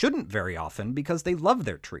 but they shouldn't very often because they love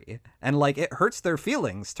their tree. And, like, it hurts their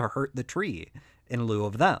feelings to hurt the tree in lieu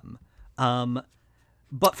of them.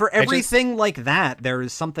 But for everything like that, there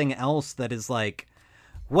is something else that is like,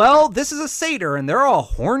 well, this is a satyr, and they're all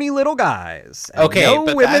horny little guys. And okay, no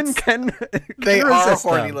but women can they are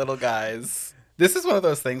horny them. little guys. This is one of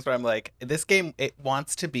those things where I'm like, this game, it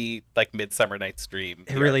wants to be like Midsummer Night's Dream.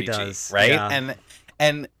 It really RPG, does, right? yeah.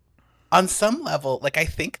 And on some level, like, I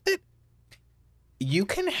think that you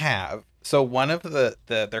can have, so one of the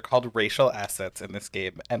they're called racial assets in this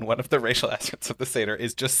game, and one of the racial assets of the satyr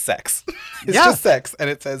is just sex. It's just sex, and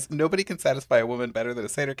it says, nobody can satisfy a woman better than a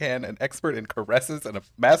satyr can, an expert in caresses and a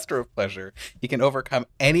master of pleasure. He can overcome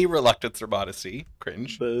any reluctance or modesty.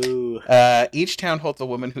 Cringe. Boo. Each town holds a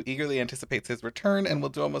woman who eagerly anticipates his return and will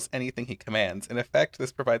do almost anything he commands. In effect,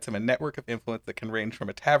 this provides him a network of influence that can range from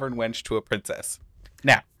a tavern wench to a princess.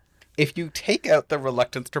 Now, if you take out the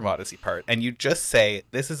reluctance to modesty part and you just say,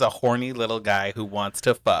 this is a horny little guy who wants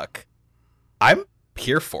to fuck, I'm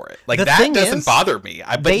here for it. Like, that doesn't bother me.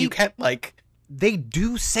 But you can't, like... They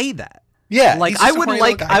do say that. Yeah. Like, I would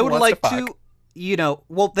like to, you know...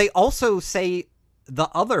 Well, they also say the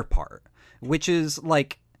other part, which is,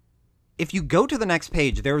 like, if you go to the next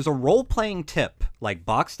page, there's a role-playing tip, like,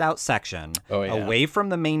 boxed out section away from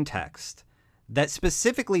the main text that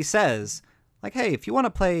specifically says, like, hey, if you want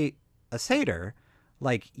to play a satyr,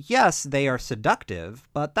 like, yes, they are seductive,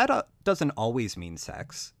 but that doesn't always mean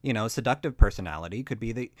sex. You know, seductive personality could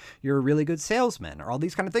be that you're a really good salesman or all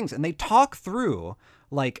these kind of things. And they talk through,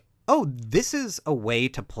 like, oh, this is a way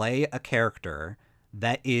to play a character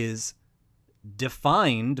that is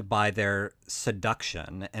defined by their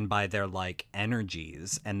seduction and by their, like,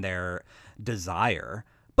 energies and their desire,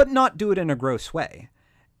 but not do it in a gross way.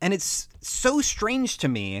 And it's so strange to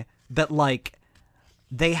me that, like,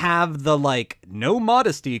 they have the, like, no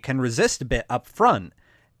modesty can resist bit up front.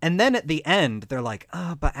 And then at the end, they're like,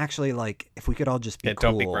 oh, but actually, like, if we could all just be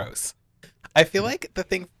cool. Don't be gross. I feel like the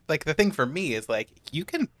thing for me is, like, you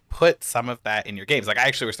can put some of that in your games. Like, I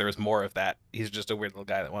actually wish there was more of that. He's just a weird little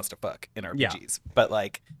guy that wants to fuck in RPGs. Yeah.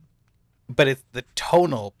 But it's the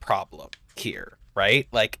tonal problem here, right?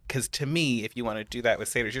 Like, because to me, if you want to do that with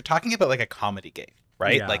satyrs, you're talking about, like, a comedy game.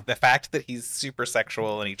 Right? Yeah. Like, the fact that he's super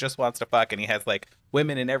sexual and he just wants to fuck and he has, like,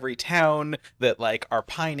 women in every town that, like, are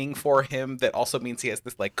pining for him, that also means he has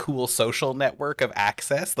this, like, cool social network of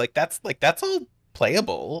access. Like, that's all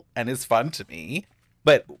playable and is fun to me.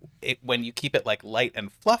 But when you keep it, like, light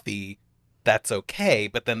and fluffy, that's okay.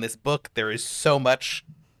 But then this book, there is so much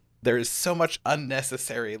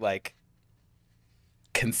unnecessary, like,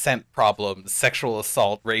 consent problems, sexual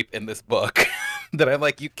assault, rape in this book. That I'm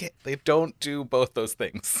like, they don't do both those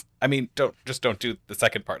things. I mean, don't do the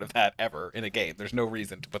second part of that ever in a game. There's no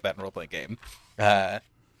reason to put that in a role-playing game.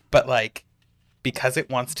 But, like, because it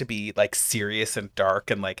wants to be like serious and dark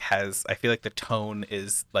and like has, I feel like the tone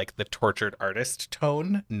is like the tortured artist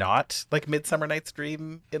tone, not like Midsummer Night's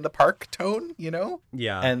Dream in the park tone, you know?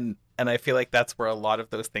 Yeah. And I feel like that's where a lot of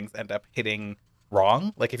those things end up hitting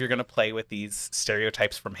wrong. Like if you're going to play with these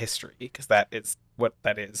stereotypes from history, because that is what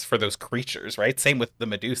that is for those creatures, right? Same with the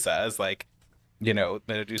Medusa, as like, you know,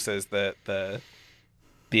 the Medusa is the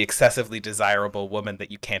excessively desirable woman that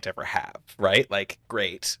you can't ever have, right? Like,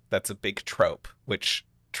 great, that's a big trope, which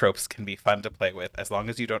tropes can be fun to play with as long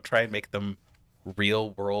as you don't try and make them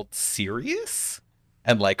real world serious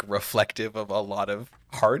and like reflective of a lot of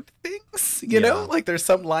hard things, you know? Like there's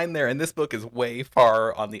some line there, and this book is way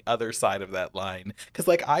far on the other side of that line. Because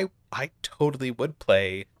like I totally would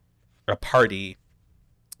play a party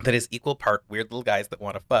that is equal part weird little guys that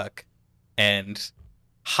want to fuck and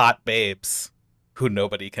hot babes who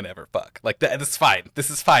nobody can ever fuck. Like that's fine. This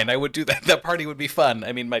is fine. I would do that. That party would be fun.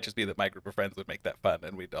 I mean, it might just be that my group of friends would make that fun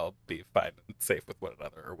and we'd all be fine and safe with one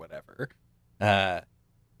another or whatever.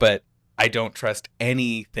 But I don't trust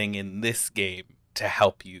anything in this game to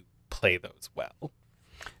help you play those well.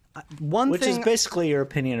 Which is basically your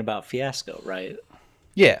opinion about Fiasco, right?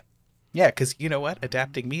 Yeah. Yeah, because you know what?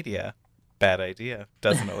 Adapting media, bad idea.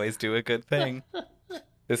 Doesn't always do a good thing.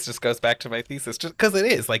 This just goes back to my thesis, just because it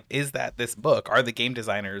is like, is that this book? Are the game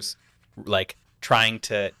designers like trying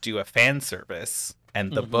to do a fan service,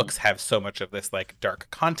 and the books have so much of this like dark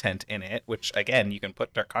content in it? Which again, you can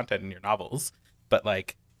put dark content in your novels, but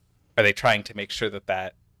like, are they trying to make sure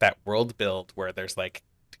that world build where there's like,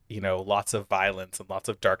 you know, lots of violence and lots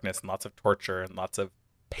of darkness and lots of torture and lots of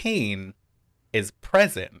pain is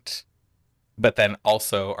present? But then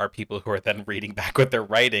also are people who are then reading back what they're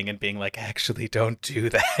writing and being like, actually, don't do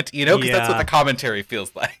that, you know, because that's what the commentary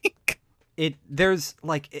feels like.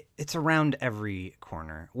 It's around every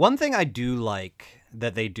corner. One thing I do like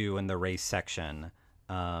that they do in the race section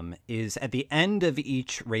is at the end of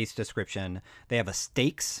each race description, they have a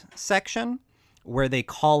stakes section where they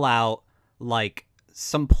call out like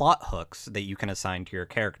some plot hooks that you can assign to your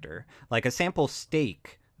character. Like a sample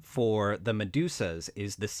stake for the Medusas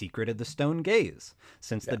is the secret of the stone gaze.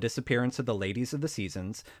 Since the disappearance of the ladies of the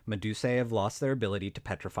seasons, Medusae have lost their ability to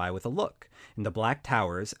petrify with a look. In the Black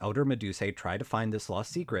Towers, elder Medusae try to find this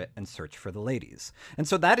lost secret and search for the ladies. And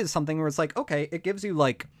so that is something where it's like, okay, it gives you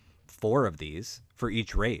like 4 of these for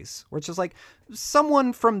each race, which is like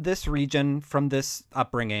someone from this region, from this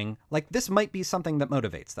upbringing, like this might be something that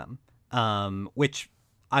motivates them, which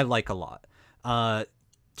I like a lot.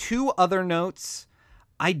 2 other notes.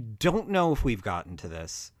 I don't know if we've gotten to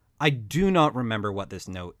this. I do not remember what this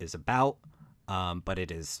note is about, but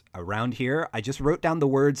it is around here. I just wrote down the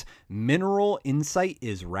words, mineral insight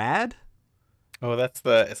is rad. Oh, is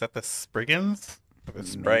that the Spriggans? Or the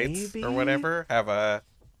Sprites? Maybe? Or whatever? Have a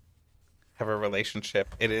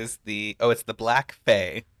relationship. It's the Black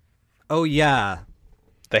Fae. Oh, yeah.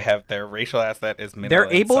 They have their racial asset is mineral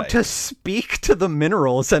They're able insight. to speak to the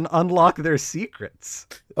minerals and unlock their secrets.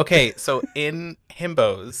 Okay, so in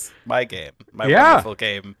Himbos, my wonderful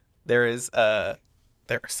game, there is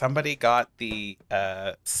somebody got the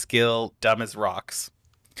skill Dumb as Rocks,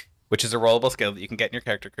 which is a rollable skill that you can get in your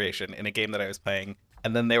character creation in a game that I was playing.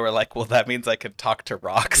 And then they were like, well, that means I can talk to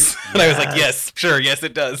rocks. And I was like, yes, sure, yes,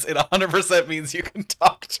 it does. It 100% means you can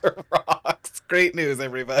talk to rocks. Great news,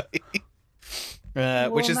 everybody.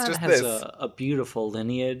 Which is just has a beautiful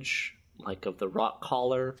lineage, like of the rock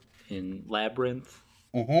caller in Labyrinth.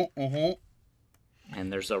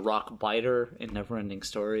 And there's a rock biter in Neverending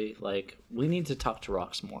Story. Like, we need to talk to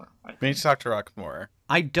rocks more. We need to talk to rocks more.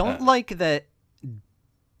 I don't like that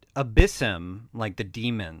Abyssum, like the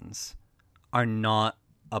demons, are not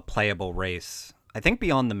a playable race. I think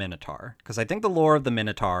beyond the Minotaur, because I think the lore of the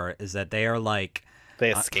Minotaur is that they are like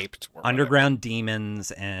they escaped underground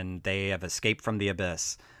demons and they have escaped from the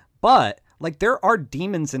abyss. But like there are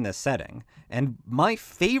demons in this setting, and my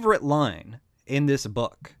favorite line in this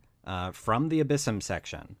book from the Abyssum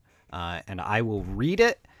section, and I will read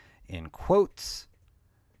it in quotes: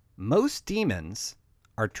 most demons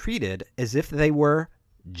are treated as if they were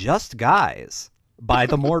just guys by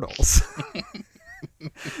the mortals.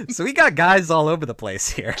 So we got guys all over the place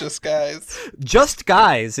here. Just guys. Just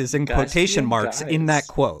guys is in guys quotation marks guys. in that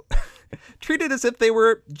quote. Treated as if they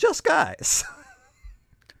were just guys.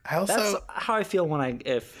 That's how I feel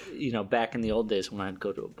back in the old days when I'd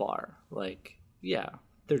go to a bar. Like, yeah,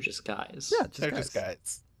 they're just guys. Yeah, just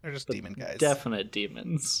guys. They're just demon guys. Definite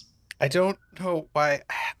demons. I don't know why.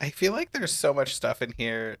 I feel like there's so much stuff in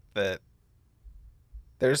here that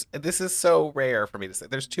this is so rare for me to say.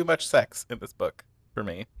 There's too much sex in this book. for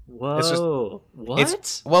me. Whoa!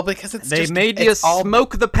 What? Well, because They made you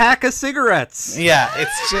smoke the pack of cigarettes. Yeah,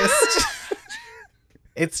 it's just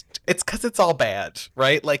it's because it's all bad,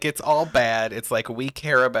 right? Like it's all bad. It's like we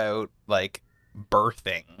care about like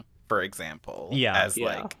birthing, for example. As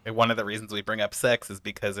like one of the reasons we bring up sex is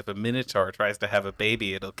because if a minotaur tries to have a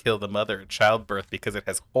baby, it'll kill the mother at childbirth because it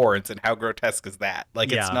has horns. And how grotesque is that?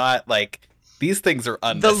 Like it's not like these things are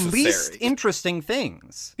unnecessary. The least interesting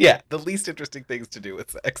things. Yeah, the least interesting things to do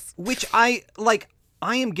with sex. Which I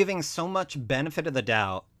am giving so much benefit of the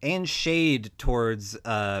doubt and shade towards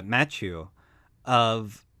Matthew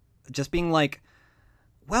of just being like,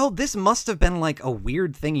 well, this must have been like a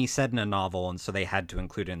weird thing he said in a novel, and so they had to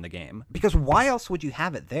include it in the game. Because why else would you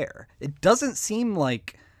have it there? It doesn't seem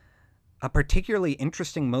like a particularly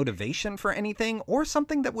interesting motivation for anything or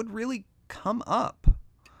something that would really come up.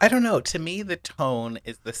 I don't know. To me, the tone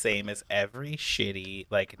is the same as every shitty,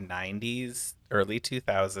 like, 90s, early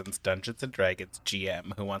 2000s Dungeons & Dragons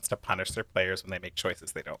GM who wants to punish their players when they make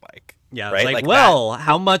choices they don't like. Yeah, right? like well,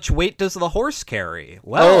 how much weight does the horse carry?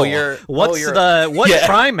 Well, what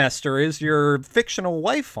trimester is your fictional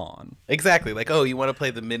wife on? Exactly. Like, oh, you want to play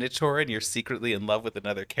the Minotaur and you're secretly in love with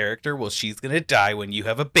another character? Well, she's going to die when you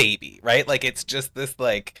have a baby, right? Like, it's just this,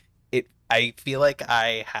 like, I feel like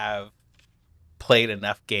I have played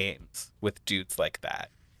enough games with dudes like that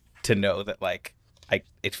to know that like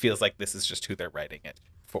it feels like this is just who they're writing it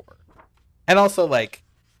for. And also like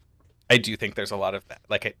I do think there's a lot of that.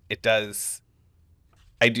 Like it does.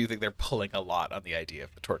 I do think they're pulling a lot on the idea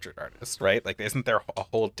of the tortured artist, right? Like isn't there a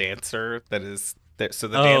whole dancer that is there? So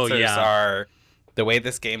the dancers are the way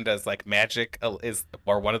this game does like magic is,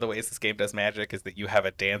 or one of the ways this game does magic is that you have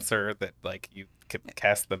a dancer that like you can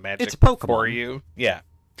cast the magic for you. Yeah.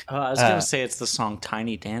 I was going to say it's the song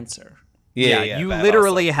Tiny Dancer. Yeah, you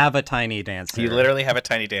literally have a tiny dancer. You literally have a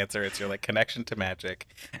tiny dancer. It's your like connection to magic.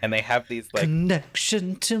 And they have these like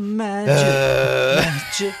connection to magic.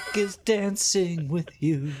 Magic is dancing with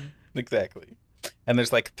you. Exactly. And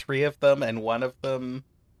there's like 3 of them, and one of them,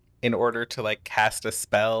 in order to like cast a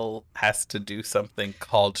spell, has to do something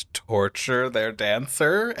called torture their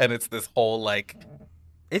dancer. And it's this whole like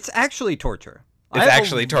it's actually torture. It's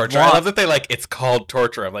actually torture. I love that they like it's called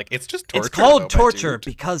torture. I'm like, it's just torture. It's called torture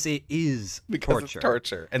because it is torture. It's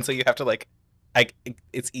torture. And so you have to like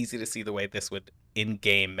it's easy to see the way this would in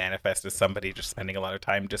game manifest as somebody just spending a lot of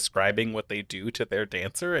time describing what they do to their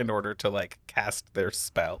dancer in order to like cast their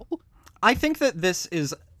spell. I think that this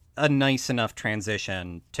is a nice enough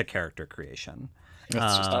transition to character creation.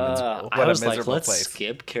 I was like, let's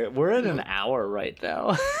skip. We're at an hour right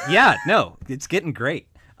now. Yeah, no, it's getting great.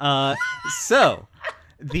 So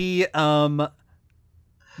the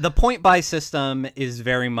point buy system is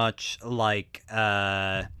very much like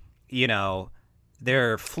you know,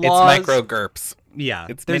 there are flaws. It's micro GURPS. Yeah,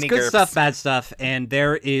 it's there's good GURPS. stuff, bad stuff, and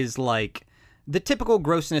there is like the typical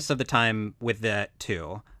grossness of the time with that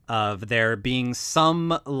too. Of there being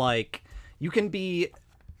some like you can be.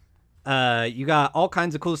 You got all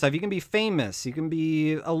kinds of cool stuff. You can be famous. You can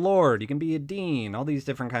be a lord. You can be a dean. All these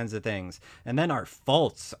different kinds of things. And then our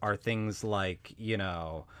faults are things like, you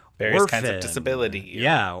know, various orphan, kinds of disability.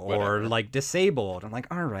 Or like disabled. I'm like,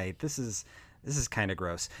 all right, this is kind of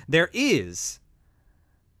gross. There is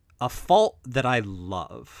a fault that I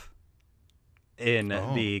love in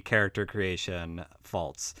the character creation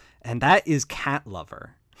faults, and that is cat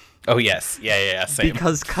lover. Oh yes, yeah, same.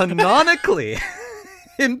 Because canonically.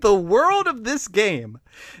 In the world of this game,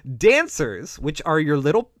 dancers, which are your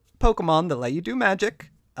little Pokemon that let you do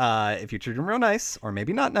magic, if you treat them real nice, or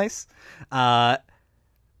maybe not nice, all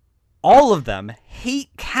of them hate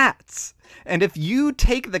cats. And if you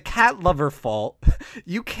take the cat lover fault,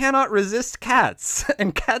 you cannot resist cats,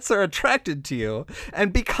 and cats are attracted to you.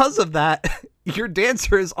 And because of that, your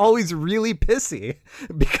dancer is always really pissy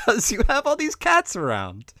because you have all these cats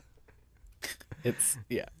around. It's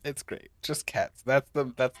great. Just cats. That's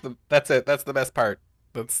it. That's the best part.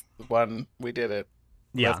 That's the one we did it.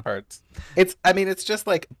 Best parts. It's just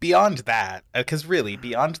like beyond that, because really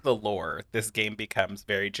beyond the lore, this game becomes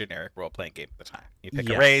very generic role playing game at the time. You pick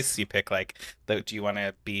a race. You pick like do you want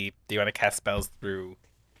to cast spells through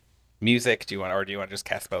music? Do you want to just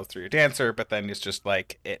cast spells through your dancer? But then it's just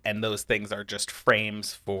like and those things are just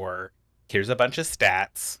frames for here's a bunch of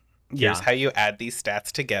stats. Here's how you add these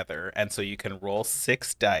stats together, and so you can roll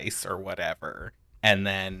 6 dice or whatever, and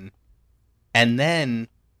then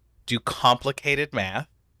do complicated math.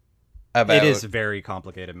 It is very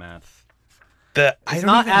complicated math. It's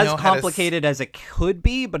not as complicated as it could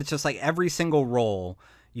be, but it's just like every single roll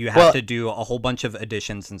you have to do a whole bunch of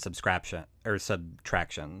additions and subtractions.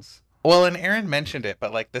 Well, and Aaron mentioned it,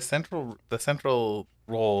 but like the central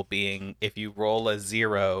roll being if you roll a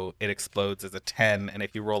 0, it explodes as a 10, and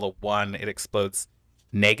if you roll a 1, it explodes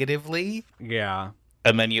negatively, Yeah.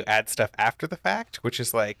 and then you add stuff after the fact, which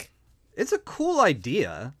is like It's a cool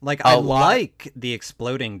idea. Like, A I lot. like the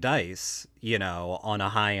exploding dice, on a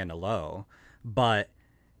high and a low, but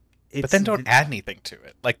it's... but then don't add anything to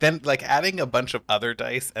it. Like then like adding a bunch of other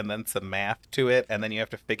dice and then some math to it, and then you have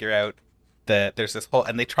to figure out that there's this whole,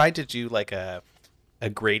 and they tried to do like a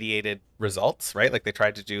gradiated results, right? Like they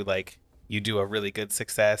tried to do like you do a really good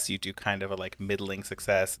success, you do kind of a like middling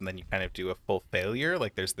success, and then you kind of do a full failure.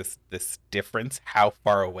 Like there's this difference. How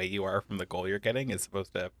far away you are from the goal you're getting is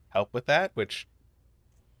supposed to help with that, which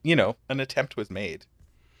an attempt was made.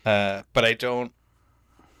 But I don't.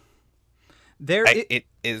 It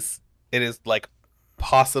is like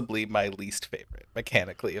possibly my least favorite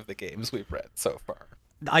mechanically of the games we've read so far.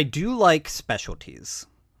 I do like specialties.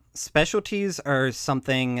 Specialties are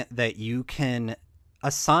something that you can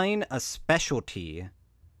assign a specialty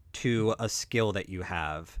to a skill that you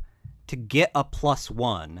have to get a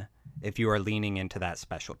 +1 if you are leaning into that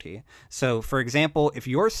specialty. So, for example, if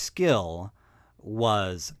your skill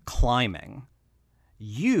was climbing,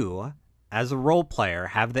 you, as a role player,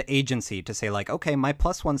 have the agency to say, like, okay, my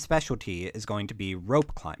 +1 specialty is going to be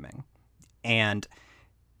rope climbing. And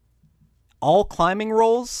all climbing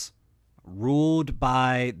rolls ruled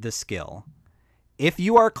by the skill. If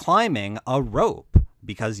you are climbing a rope,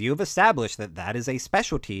 because you've established that that is a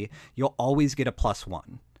specialty, you'll always get a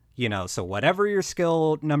 +1. So whatever your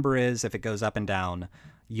skill number is, if it goes up and down,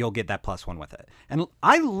 you'll get that +1 with it. And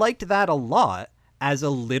I liked that a lot as a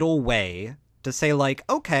little way to say, like,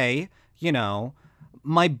 okay,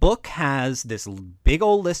 my book has this big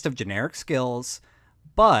old list of generic skills,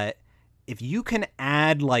 but if you can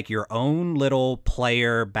add like your own little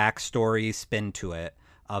player backstory spin to it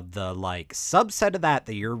of the like subset of that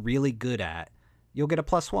you're really good at, you'll get a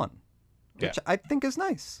 +1, which I think is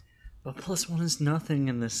nice. But +1 is nothing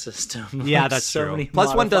in this system. Yeah, that's true.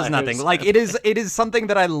 +1 does nothing. Like it is something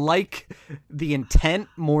that I like the intent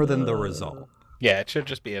more than the result. Yeah, it should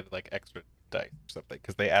just be like extra dice or something,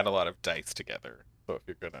 because they add a lot of dice together. So if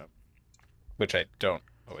you're gonna, which I don't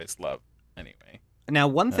always love anyway. Now,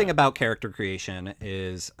 one thing about character creation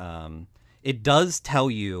is it does tell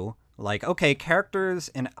you, like, okay, characters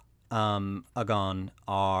in Agon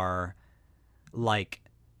are, like,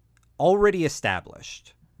 already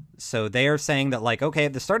established. So they are saying that, like, okay,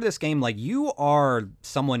 at the start of this game, like, you are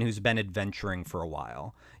someone who's been adventuring for a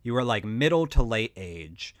while. You are, like, middle to late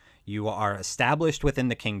age. You are established within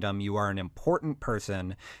the kingdom. You are an important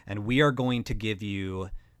person, and we are going to give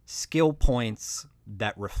you skill points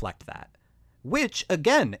that reflect that. Which,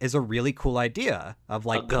 again, is a really cool idea of,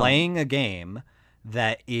 like, playing a game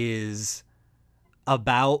that is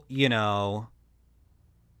about,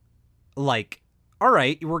 like, all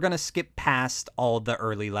right, we're going to skip past all the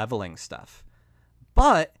early leveling stuff.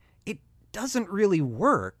 But it doesn't really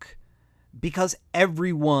work because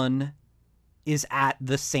everyone is at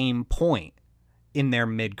the same point in their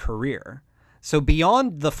mid-career. So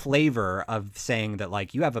beyond the flavor of saying that,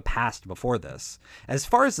 like, you have a past before this, as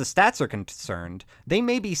far as the stats are concerned, they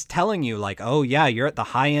may be telling you, like, oh, yeah, you're at the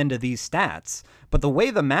high end of these stats. But the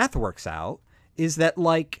way the math works out is that,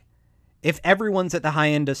 like, if everyone's at the high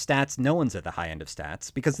end of stats, no one's at the high end of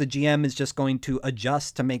stats, because the GM is just going to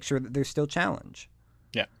adjust to make sure that there's still challenge.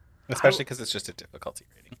 Yeah, especially because it's just a difficulty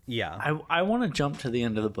rating. Yeah. I want to jump to the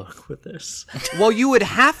end of the book with this. Well, you would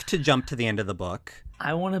have to jump to the end of the book.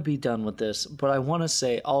 I want to be done with this, but I want to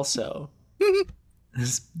say also,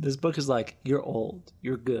 this book is like, you're old,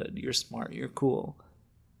 you're good, you're smart, you're cool.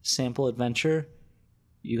 Sample adventure,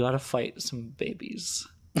 you gotta fight some babies.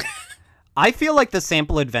 I feel like the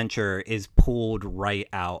sample adventure is pulled right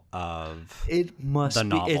out of It must the be.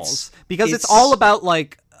 novels. Because it's all about,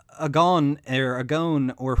 like, Agon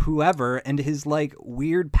or whoever and his, like,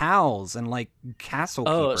 weird pals and, like, castle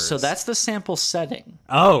keepers. Oh, so that's the sample setting.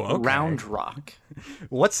 Oh, okay. Round Rock.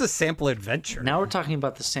 What's the sample adventure? Now we're talking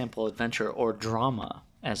about the sample adventure, or drama,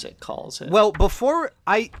 as it calls it. Well,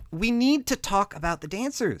 we need to talk about the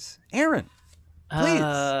dancers. Aaron, please.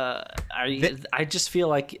 I just feel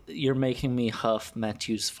like you're making me huff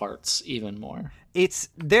Matthew's farts even more.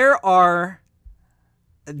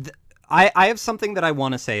 I have something that I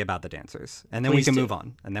want to say about the dancers, and then we can move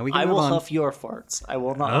on. And then we can move on. I will huff your farts. I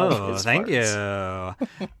will not huff his thank farts.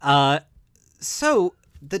 you. So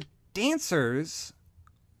the dancers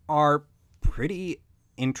are pretty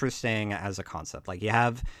interesting as a concept. Like, you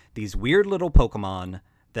have these weird little Pokemon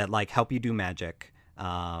that, like, help you do magic.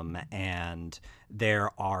 And there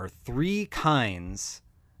are 3 kinds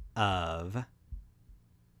of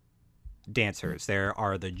dancers. There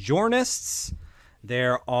are the Jornists.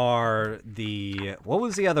 There are the, what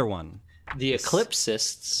was the other one? The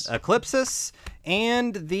Eclipsists. Eclipsis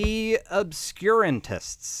and the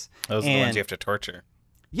Obscurantists. Those are the ones you have to torture.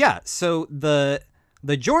 Yeah, so the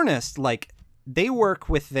Jornist, like, they work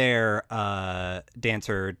with their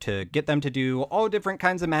dancer to get them to do all different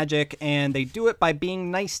kinds of magic, and they do it by being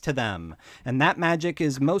nice to them. And that magic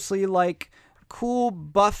is mostly like cool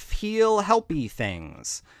buff heal helpy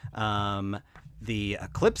things. The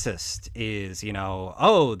Eclipsist is,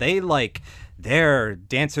 their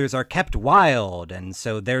dancers are kept wild, and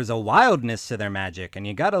so there's a wildness to their magic, and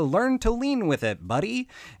you gotta learn to lean with it, buddy.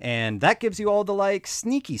 And that gives you all the, like,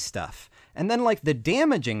 sneaky stuff. And then, like, the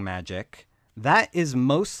damaging magic, that is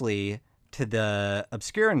mostly to the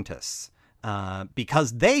Obscurantists,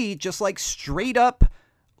 because they just, like, straight up,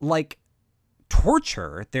 like,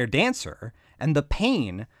 torture their dancer, and the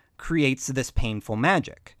pain creates this painful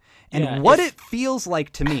magic. And it feels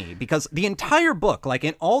like to me, because the entire book, like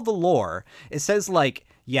in all the lore, it says like,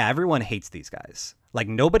 yeah, everyone hates these guys. Like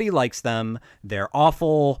nobody likes them. They're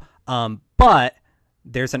awful. But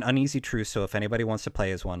there's an uneasy truce. So if anybody wants to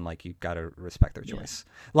play as one, like you got to respect their choice.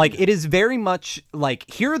 Like it is very much like,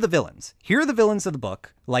 here are the villains. Here are the villains of the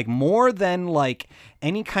book. Like more than like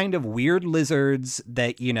any kind of weird lizards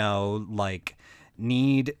that, like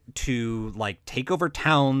need to like take over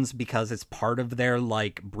towns because it's part of their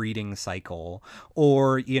like breeding cycle,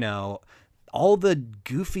 or all the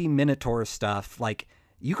goofy Minotaur stuff. Like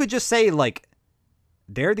you could just say like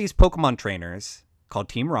they're these Pokemon trainers called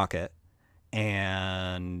Team Rocket,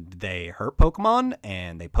 and they hurt Pokemon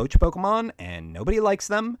and they poach Pokemon and nobody likes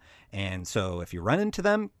them, and so if you run into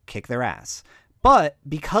them, kick their ass. But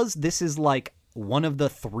because this is like one of the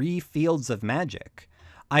 3 fields of magic,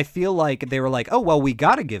 I feel like they were like, oh, well, we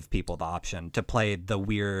got to give people the option to play the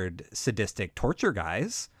weird, sadistic torture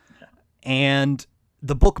guys. And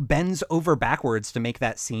the book bends over backwards to make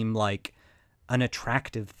that seem like an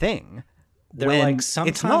attractive thing. They're when like,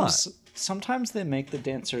 sometimes they make the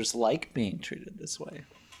dancers like being treated this way.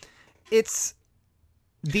 It's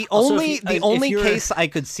the Also, only case I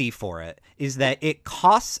could see for it is that it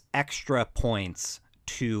costs extra points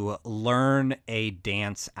to learn a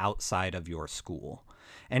dance outside of your school.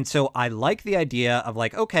 And so I like the idea of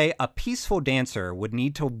like, okay, a peaceful dancer would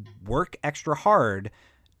need to work extra hard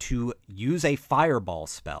to use a fireball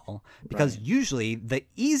spell, because usually the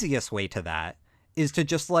easiest way to that is to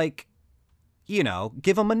just like,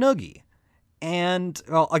 give them a noogie. And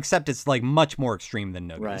well, except it's like much more extreme than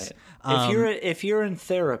noogies. Right. If you're in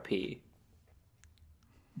therapy,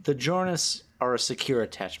 the Jornis are a secure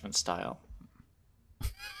attachment style.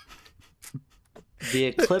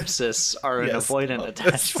 The Eclipsis are an avoidant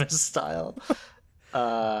attachment style.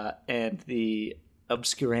 And the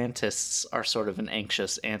Obscurantists are sort of an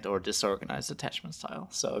anxious and or disorganized attachment style.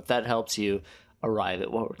 So if that helps you arrive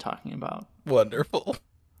at what we're talking about. Wonderful.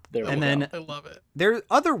 Then I love it. There are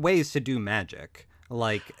other ways to do magic.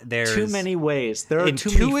 Like there's too many ways. There are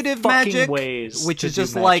intuitive too many magic, ways, which to is do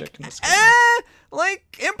just magic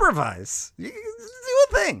like improvise. You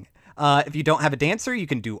do a thing. If you don't have a dancer, you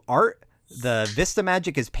can do art. The Vista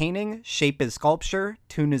magic is painting, shape is sculpture,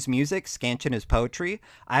 tune is music, scansion is poetry.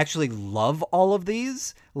 I actually love all of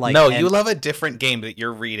these. Like, you love a different game that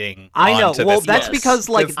you're reading. I know. Well, this that's book. because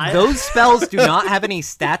like those spells do not have any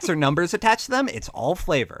stats or numbers attached to them. It's all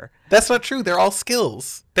flavor. That's not true. They're all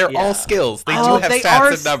skills. They're all skills. They do have they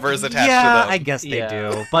stats and numbers attached to them. Yeah, I guess they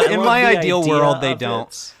do. But in my ideal world, they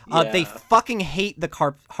don't. They Yeah. fucking hate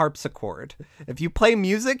the harpsichord. If you play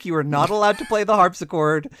music, you are not allowed to play the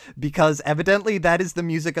harpsichord, because evidently that is the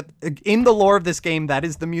music in the lore of this game. That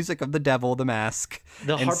is the music of the devil, the mask.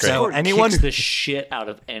 The And harpsichord anyone kicks the shit out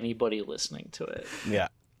of anybody listening to it. Yeah.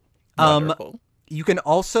 Wonderful. You can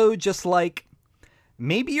also just like,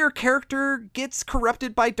 maybe your character gets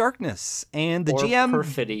corrupted by darkness and the Or GM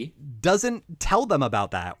perfidy. doesn't tell them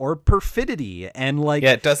about that, or perfidy, and like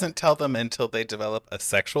Yeah, it doesn't tell them until they develop a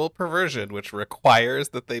sexual perversion, which requires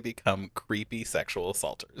that they become creepy sexual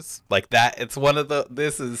assaulters. Like that, it's one of the.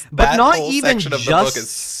 but that not whole even section of just the book is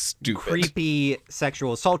stupid. creepy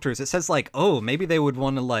sexual assaulters. It says like, oh, maybe they would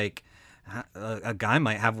want to like, a guy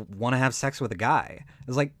might want to have sex with a guy.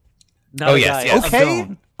 It's like, Not a yes, guy, yes. a okay,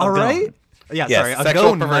 gone. all A right. gone. Yeah, Yes, sorry. A sexual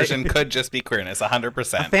gone perversion might- could just be queerness,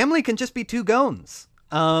 100%. A family can just be 2 gones.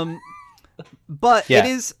 But Yeah. it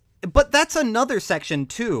is. But that's another section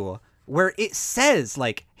too, where it says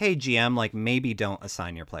like, "Hey GM, like maybe don't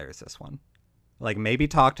assign your players this one. Like maybe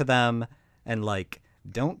talk to them and like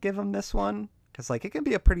don't give them this one, because like it can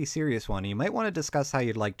be a pretty serious one. You might want to discuss how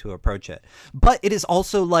you'd like to approach it." But it is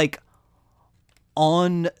also like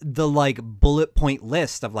on the like bullet point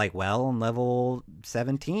list of like, well, on level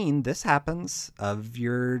 17, this happens of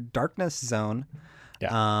your darkness zone.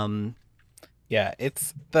 Yeah. Yeah,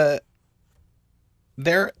 it's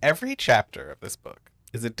every chapter of this book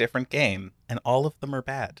is a different game, and all of them are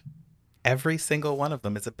bad. Every single one of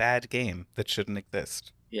them is a bad game that shouldn't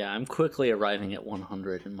exist. Yeah, I'm quickly arriving at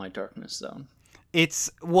 100 in my darkness zone. It's,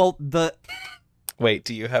 well, Wait,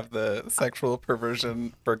 do you have the sexual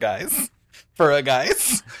perversion for guys? For a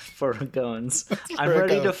guys? For a gones. I'm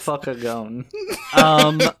ready to fuck a gone.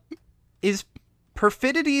 Is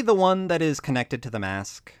Perfidy the one that is connected to the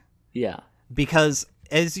mask? Yeah. Because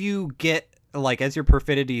as you get, like, as your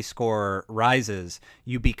Perfidy score rises,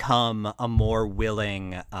 you become a more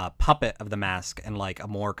willing puppet of the mask and, like, a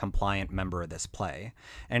more compliant member of this play.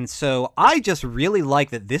 And so I just really like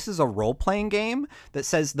that this is a role-playing game that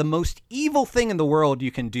says the most evil thing in the world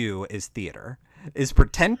you can do is theater. Is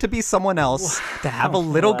pretend to be someone else, to have a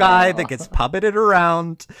little guy that gets puppeted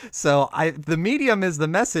around. So the medium is the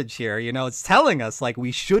message here. You know, it's telling us, like,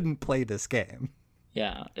 we shouldn't play this game.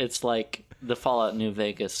 Yeah, it's like the Fallout New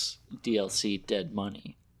Vegas DLC Dead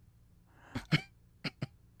Money.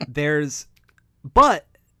 But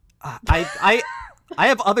I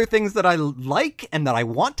have other things that I like and that I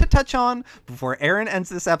want to touch on before Aaron ends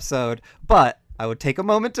this episode, but I would take a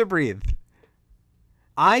moment to breathe.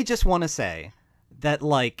 I just want to say that,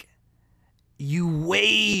 like, you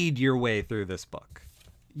wade your way through this book.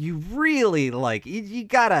 You really, like, you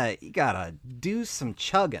gotta do some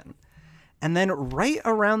chugging. And then right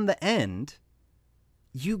around the end,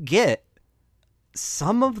 you get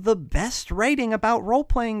some of the best writing about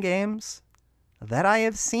role-playing games that I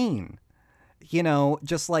have seen. You know,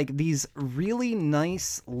 just like these really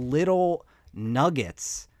nice little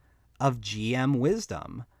nuggets of GM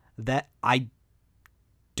wisdom that I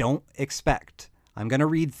don't expect. I'm going to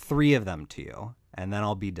read 3 of them to you, and then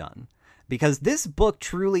I'll be done. Because this book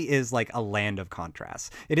truly is like a land of contrasts.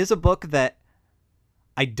 It is a book that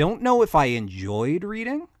I don't know if I enjoyed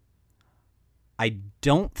reading. I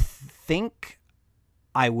don't think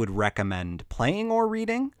I would recommend playing or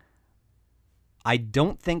reading. I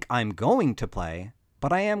don't think I'm going to play,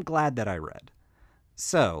 but I am glad that I read.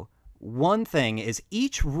 So, one thing is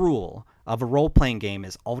each rule of a role-playing game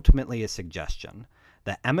is ultimately a suggestion.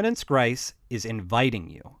 The Eminence Grice is inviting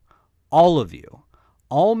you, all of you,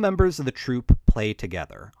 all members of the troupe play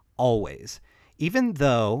together, always, even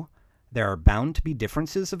though there are bound to be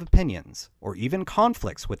differences of opinions, or even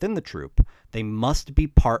conflicts within the troupe, they must be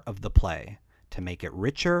part of the play, to make it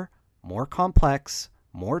richer, more complex,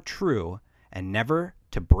 more true, and never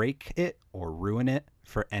to break it or ruin it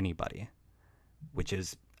for anybody. Which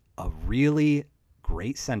is a really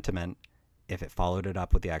great sentiment if it followed it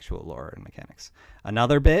up with the actual lore and mechanics.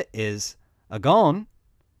 Another bit is Agon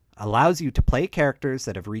allows you to play characters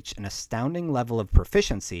that have reached an astounding level of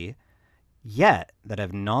proficiency, yet that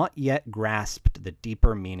have not yet grasped the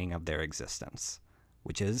deeper meaning of their existence,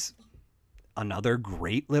 which is another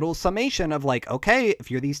great little summation of, like, okay,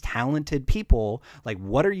 if you're these talented people, like,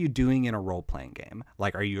 what are you doing in a role-playing game?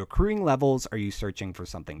 Like, are you accruing levels? Are you searching for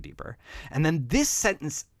something deeper? And then this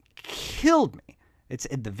sentence killed me. It's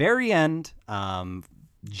at the very end,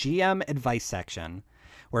 GM advice section,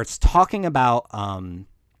 where it's talking about,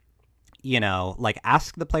 you know, like,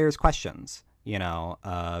 ask the players questions, you know,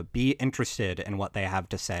 be interested in what they have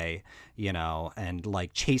to say, you know, and,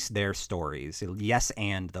 like, chase their stories. Yes,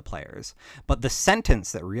 and the players. But the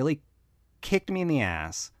sentence that really kicked me in the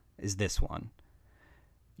ass is this one.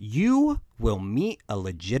 You will meet a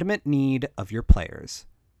legitimate need of your players.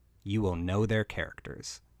 You will know their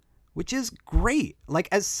characters. Which is great. Like,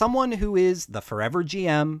 as someone who is the forever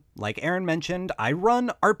GM, like Aaron mentioned, I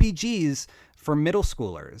run RPGs for middle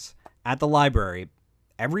schoolers at the library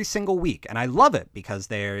every single week, and I love it because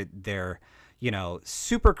they're you know,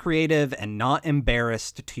 super creative and not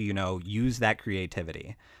embarrassed to, you know, use that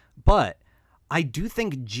creativity. But I do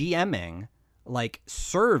think GMing, like,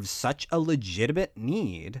 serves such a legitimate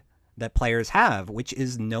need that players have, which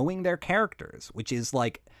is knowing their characters, which is,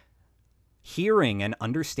 like, hearing and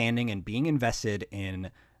understanding and being invested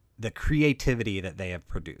in the creativity that they have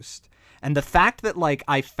produced. And the fact that, like,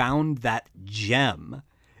 I found that gem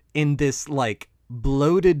in this, like,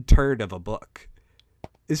 bloated turd of a book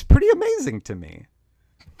is pretty amazing to me.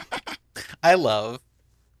 I love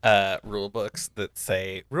rule books that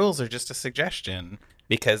say rules are just a suggestion,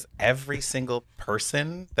 because every single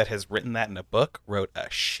person that has written that in a book wrote a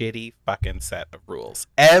shitty fucking set of rules.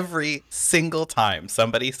 Every single time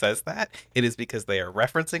somebody says that, it is because they are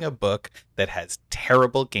referencing a book that has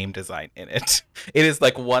terrible game design in it. It is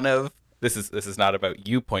like one of this is not about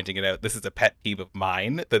you pointing it out. This is a pet peeve of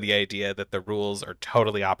mine, that the idea that the rules are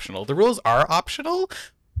totally optional. The rules are optional,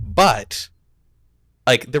 but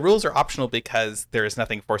like the rules are optional because there is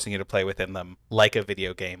nothing forcing you to play within them, like a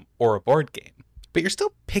video game or a board game. But you're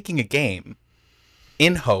still picking a game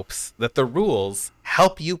in hopes that the rules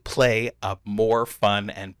help you play a more fun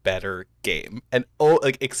and better game. And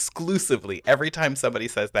like exclusively, every time somebody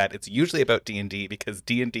says that, it's usually about D&D, because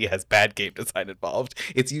D&D has bad game design involved.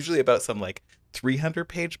 It's usually about some like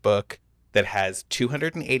 300-page book that has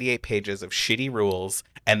 288 pages of shitty rules,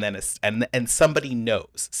 and then and somebody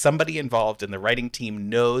knows, somebody involved in the writing team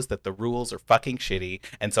knows that the rules are fucking shitty,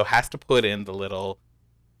 and so has to put in the little,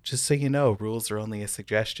 just so you know, rules are only a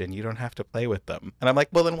suggestion. You don't have to play with them. And I'm like,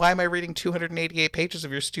 well, then why am I reading 288 pages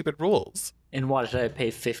of your stupid rules? And why did I pay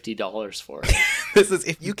 $50 for it? This is,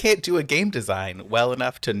 if you can't do a game design well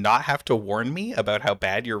enough to not have to warn me about how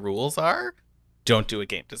bad your rules are, don't do a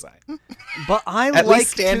game design. But I At least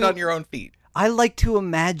stand on your own feet. I like to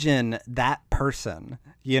imagine that person,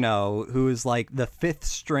 you know, who is like the fifth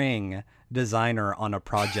string designer on a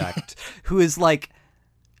project, who is like,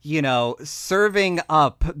 you know, serving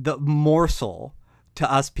up the morsel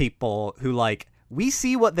to us people who, like, we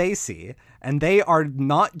see what they see, and they are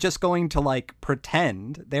not just going to, like,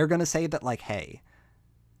 pretend. They're going to say that, like, hey,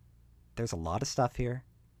 there's a lot of stuff here.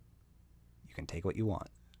 You can take what you want.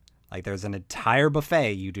 Like, there's an entire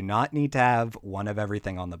buffet. You do not need to have one of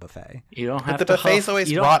everything on the buffet. You don't have But to the buffet's huff,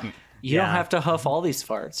 always rotten. You don't have to huff all these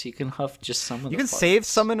farts. You can huff just some of them. You can save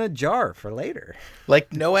some in a jar for later.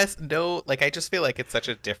 Like, no, like, I just feel like it's such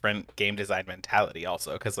a different game design mentality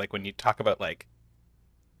also, because, like, when you talk about, like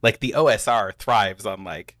the OSR thrives on,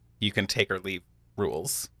 like, you can take or leave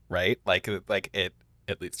rules, right? Like it,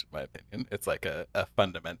 at least in my opinion, it's like a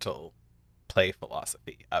fundamental play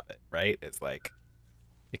philosophy of it, right? It's like,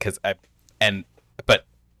 because but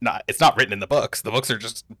it's not written in the books. The books are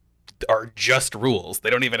just rules. They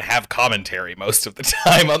don't even have commentary most of the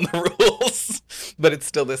time on the rules. But it's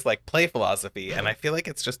still this like play philosophy, and I feel like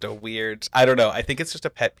it's just a weird, I don't know, I think it's just a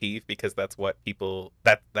pet peeve, because that's what people,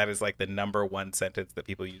 that is like the number one sentence that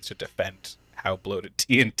people use to defend how bloated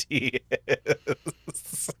D&D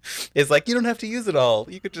is. It's like, you don't have to use it all.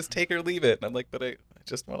 You could just take or leave it. And I'm like, but I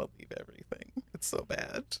just want to leave everything. It's so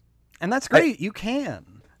bad. And that's great. You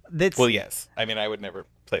can. Well, yes. I mean, I would never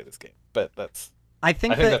play this game, but I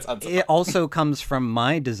think that it also comes from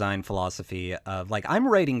my design philosophy of, like, I'm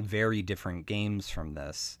writing very different games from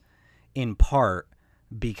this, in part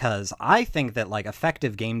because I think that, like,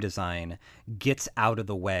 effective game design gets out of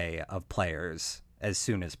the way of players as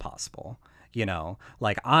soon as possible. You know,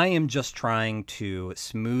 like, I am just trying to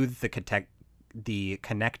smooth the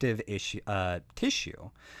connective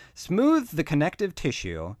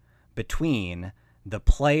tissue between the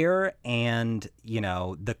player and, you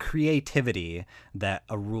know, the creativity that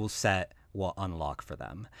a rule set will unlock for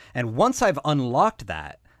them. And once I've unlocked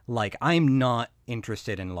that, like, I'm not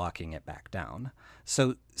interested in locking it back down.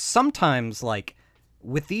 So sometimes, like,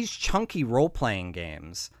 with these chunky role-playing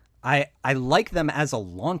games, I like them as a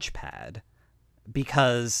launch pad,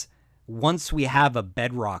 because once we have a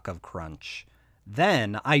bedrock of crunch,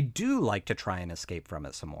 then I do like to try and escape from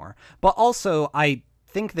it some more. But also, I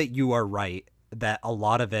think that you are right that a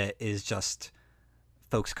lot of it is just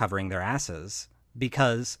folks covering their asses,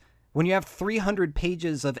 because when you have 300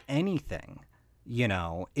 pages of anything, you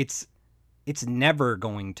know, it's never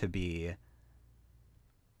going to be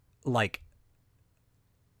like,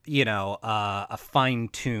 you know, a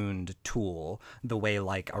fine-tuned tool the way,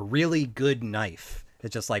 like, a really good knife.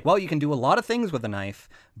 It's just like, well, you can do a lot of things with a knife,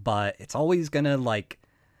 but it's always gonna, like,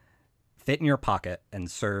 fit in your pocket and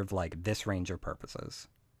serve, like, this range of purposes.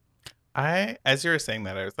 As you were saying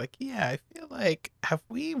that, I was like, yeah, I feel like, have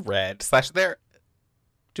we read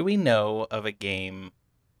do we know of a game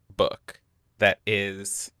book that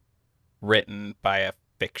is written by a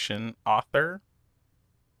fiction author?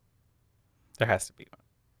 There has to be one.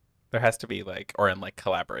 There has to be, like, or in, like,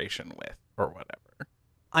 collaboration with, or whatever.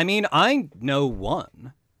 I mean, I know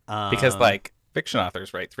one. Because, like, fiction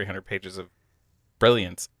authors write 300 pages of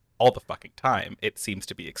brilliance all the fucking time. It seems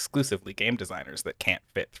to be exclusively game designers that can't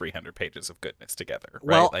fit 300 pages of goodness together, right?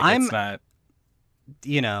 Well, like, it's not,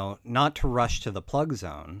 you know, not to rush to the plug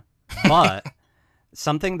zone, but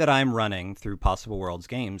something that I'm running through Possible Worlds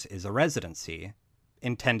Games is a residency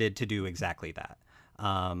intended to do exactly that.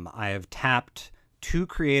 I have tapped 2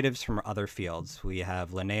 creatives from other fields. We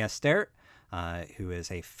have Linnea Stert, who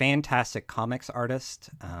is a fantastic comics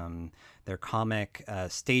artist. Their comic,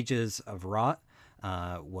 Stages of Rot,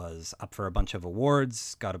 was up for a bunch of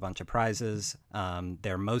awards, got a bunch of prizes.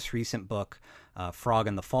 Their most recent book, Frog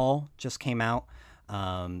in the Fall, just came out.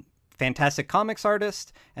 fantastic comics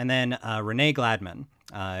artist, and then Renee Gladman,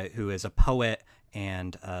 who is a poet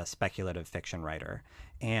and a speculative fiction writer.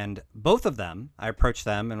 And both of them, I approached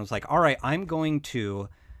them and was like, all right, I'm going to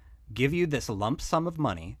give you this lump sum of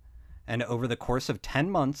money, and over the course of 10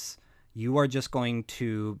 months, you are just going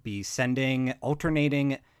to be sending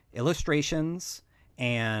alternating illustrations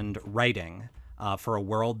and writing for a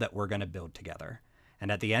world that we're going to build together.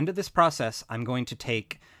 And at the end of this process, I'm going to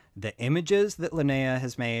take the images that Linnea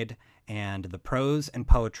has made and the prose and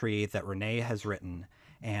poetry that Renee has written,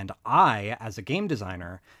 and I, as a game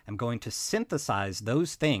designer, am going to synthesize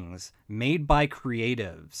those things made by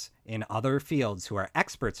creatives in other fields who are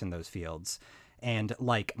experts in those fields and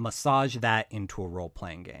like massage that into a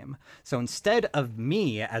role-playing game. So instead of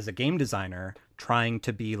me as a game designer trying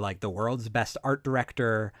to be like the world's best art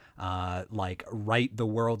director, like write the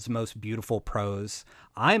world's most beautiful prose,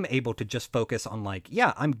 I'm able to just focus on like,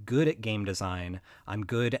 yeah, I'm good at game design. I'm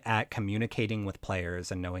good at communicating with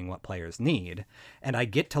players and knowing what players need. And I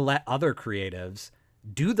get to let other creatives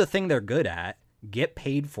do the thing they're good at, get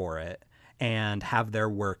paid for it, and have their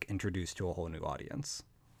work introduced to a whole new audience.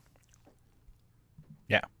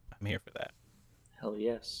 Yeah, I'm here for that. Hell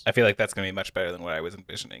yes. I feel like that's going to be much better than what I was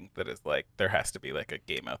envisioning. That is like, there has to be like a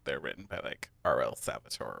game out there written by like R.L.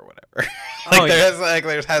 Salvatore or whatever. There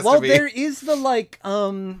has to be. There is the like,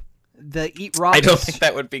 the Eat Rocks. I don't think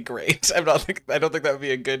that would be great. I don't think that would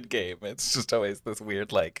be a good game. It's just always this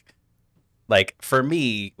weird like for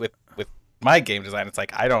me with my game design, it's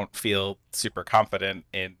like I don't feel super confident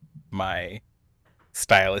in my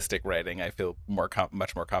stylistic writing. I feel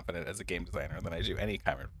much more confident as a game designer than I do any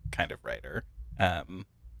kind of writer.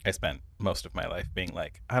 I spent most of my life being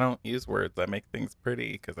like, I don't use words. I make things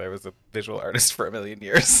pretty because I was a visual artist for a million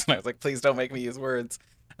years. And I was like, please don't make me use words.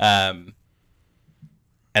 And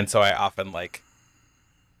so I often like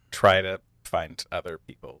try to find other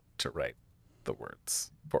people to write the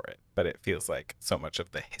words for it. But it feels like so much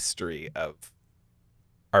of the history of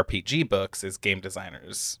RPG books is game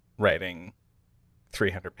designers writing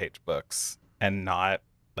 300-page books and not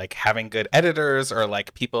like having good editors or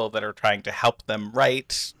like people that are trying to help them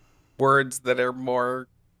write words that are more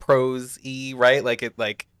prose-y, right? Like it,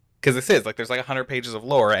 like, because this is like there's like 100 pages of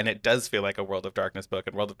lore, and it does feel like a World of Darkness book,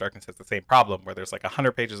 and World of Darkness has the same problem where there's like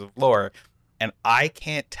 100 pages of lore, and I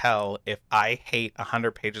can't tell if I hate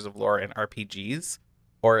 100 pages of lore in RPGs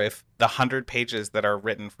or if the 100 pages that are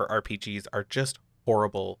written for RPGs are just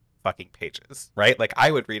horrible fucking pages, right? Like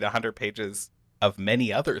I would read 100 pages of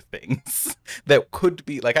many other things that could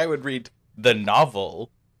be like, I would read the novel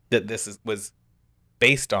that was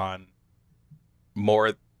based on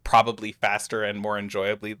more probably faster and more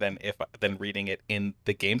enjoyably than reading it in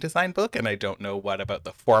the game design book. And I don't know what about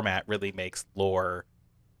the format really makes lore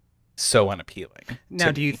so unappealing.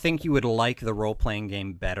 Now, do you think you would like the role-playing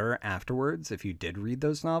game better afterwards if you did read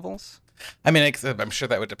those novels? I mean, I'm sure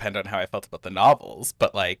that would depend on how I felt about the novels,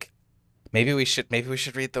 but like, maybe we should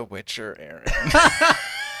read The Witcher, Aaron.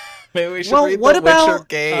 Maybe we should read The Witcher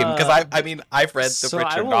game, because I've read the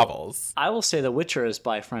Witcher novels. I will say The Witcher is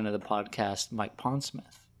by friend of the podcast, Mike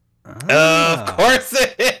Pondsmith. Of course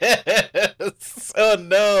it is. Oh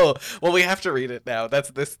no! Well, we have to read it now.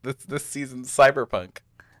 That's this season's Cyberpunk.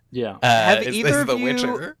 Yeah. Have either of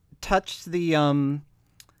you touched the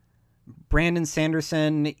Brandon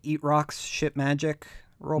Sanderson Eat Rocks Ship Magic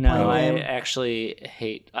role-playing game?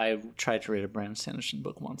 I tried to read a Brandon Sanderson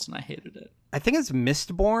book once and I hated it. I think it's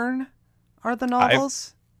Mistborn are the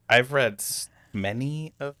novels. I've read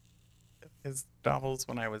many of his novels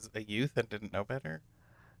when I was a youth and didn't know better.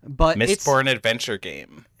 But Mistborn adventure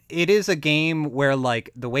game. It is a game where like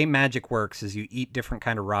the way magic works is you eat different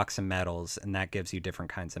kind of rocks and metals, and that gives you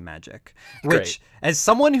different kinds of magic. Which, Great. As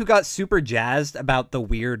someone who got super jazzed about the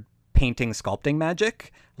weird painting sculpting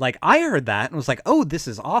magic, like I heard that and was like, oh, this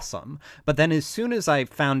is awesome. But then as soon as I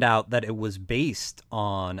found out that it was based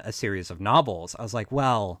on a series of novels, I was like,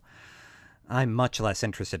 well, I'm much less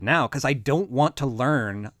interested now because I don't want to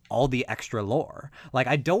learn all the extra lore. Like,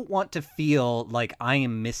 I don't want to feel like I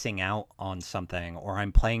am missing out on something or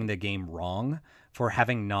I'm playing the game wrong for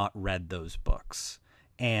having not read those books.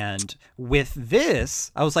 And with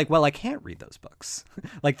this, I was like, well, I can't read those books.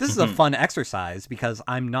 Like, this is a fun exercise because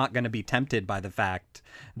I'm not going to be tempted by the fact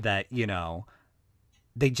that, you know,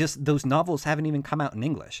 those novels haven't even come out in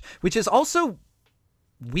English, which is also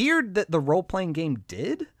weird that the role-playing game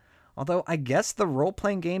did. Although I guess the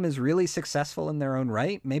role-playing game is really successful in their own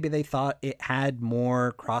right. Maybe they thought it had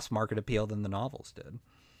more cross-market appeal than the novels did.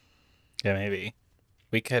 Yeah, maybe.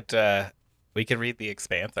 We could read the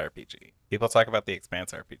Expanse RPG. People talk about the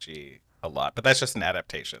Expanse RPG a lot, but that's just an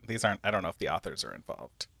adaptation. I don't know if the authors are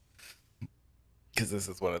involved. because this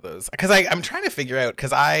is one of those. Because I'm trying to figure out.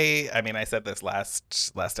 Because I mean, I said this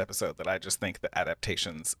last episode that I just think that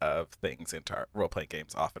adaptations of things into role playing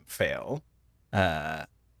games often fail,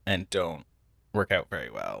 and don't work out very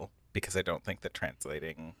well because I don't think that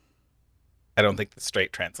I don't think the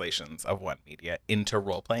straight translations of one media into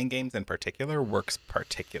role playing games in particular works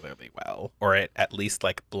particularly well, or it at least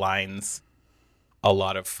like blinds a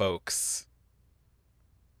lot of folks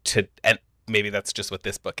to, and maybe that's just what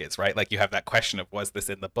this book is, right? Like you have that question of, was this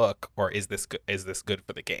in the book, or is this good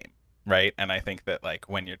for the game, right? And I think that like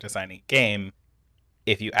when you're designing a game,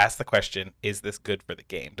 if you ask the question, is this good for the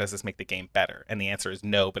game? Does this make the game better? And the answer is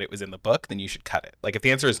no, but it was in the book, then you should cut it. Like if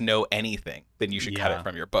the answer is no anything, then you should cut it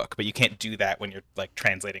from your book. But you can't do that when you're like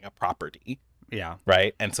translating a property. Yeah.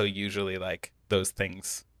 Right? And so usually like those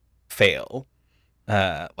things fail.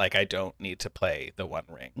 Like I don't need to play the One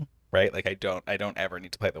Ring, right? Like I don't ever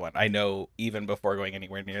need to play the one. I know even before going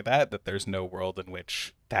anywhere near that there's no world in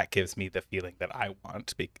which that gives me the feeling that I want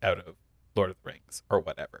to be out of Lord of the Rings or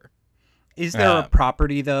whatever. Is there a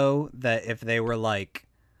property, though, that if they were like,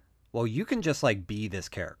 well, you can just, like, be this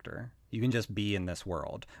character. You can just be in this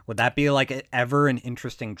world. Would that be, like, ever an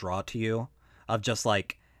interesting draw to you? Of just,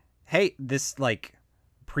 like, hey, this, like,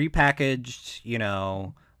 prepackaged, you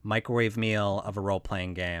know, microwave meal of a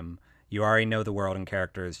role-playing game. You already know the world and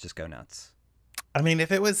characters. Just go nuts. I mean,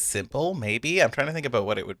 if it was simple, maybe. I'm trying to think about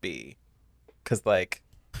what it would be. Because, like,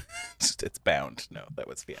 it's bound. No, that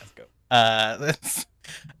was Fiasco.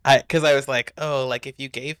 Because I was like, oh, like if you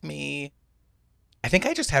gave me, I think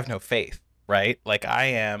I just have no faith, right? Like I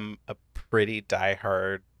am a pretty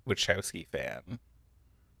diehard Wachowski fan,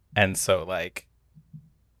 and so like,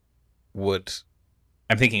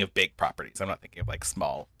 I'm thinking of big properties. I'm not thinking of like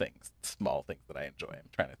small things that I enjoy. I'm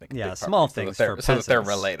trying to think. Yeah, of big small things so that they're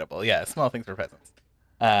relatable. Yeah, small things for peasants.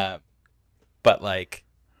 But like,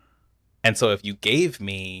 and so if you gave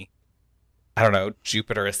me, I don't know,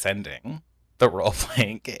 Jupiter Ascending, the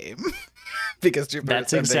role-playing game, because Jupiter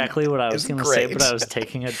That's Ascending exactly what I was going to say, but I was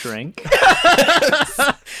taking a drink.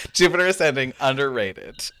 Jupiter Ascending,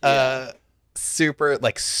 underrated. Yeah.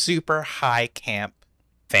 Super high camp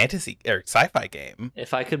fantasy or sci-fi game.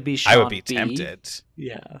 If I could be Sean I would be B, tempted.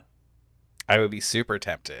 Yeah. I would be super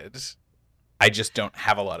tempted. I just don't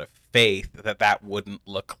have a lot of faith that wouldn't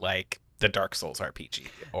look like the Dark Souls RPG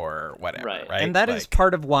or whatever, right? And that is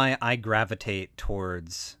part of why I gravitate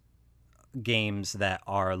towards games that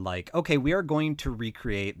are like, okay, we are going to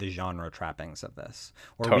recreate the genre trappings of this,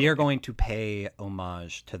 or we are going to pay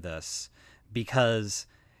homage to this, because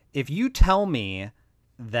if you tell me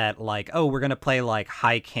that like, oh, we're going to play like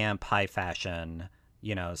high camp, high fashion,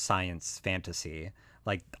 you know, science fantasy,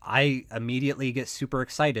 like I immediately get super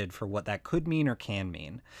excited for what that could mean or can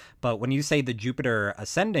mean. But when you say the Jupiter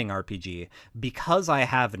Ascending RPG, because I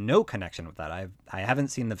have no connection with that, I haven't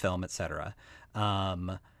seen the film, etc.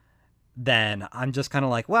 Then I'm just kind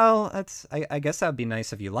of like, well, I guess that'd be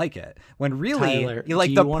nice if you like it. When really, Tyler,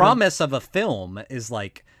 promise of a film is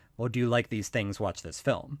like, well, do you like these things? Watch this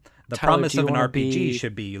film. The Tyler, promise of an RPG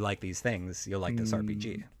should be, you like these things, you'll like this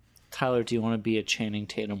RPG. Tyler, do you want to be a Channing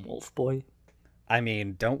Tatum wolf boy? I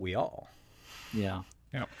mean, don't we all? Yeah.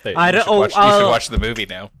 Yeah. You should watch the movie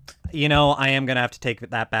now. You know, I am gonna have to take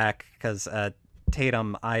that back because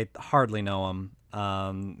Tatum, I hardly know him.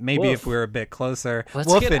 Maybe Woof. If we were a bit closer.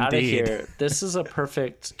 Let's Woof, get out of indeed. here. This is a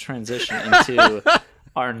perfect transition into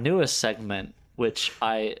our newest segment, which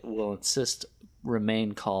I will insist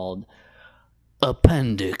remain called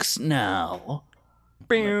Appendix Now.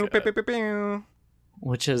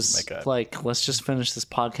 Which is like, let's just finish this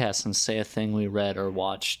podcast and say a thing we read or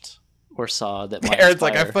watched or saw that might Aaron's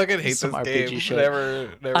like, I fucking hate this RPG game. shit. Never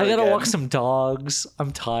I gotta again. walk some dogs.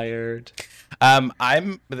 I'm tired.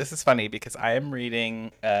 This is funny because I am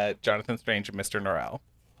reading Jonathan Strange and Mr. Norrell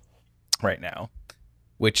right now,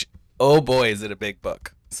 which, oh boy, is it a big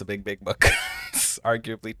book. It's a big book. It's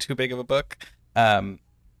arguably too big of a book.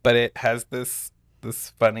 But it has there's this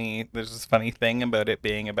funny thing about it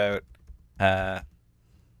being about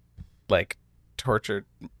like tortured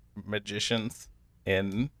magicians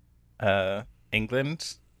in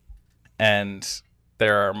England, and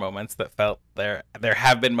there are moments that felt there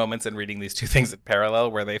have been moments in reading these two things in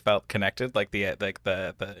parallel where they felt connected, like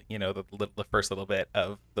the you know, the first little bit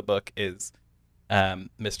of the book is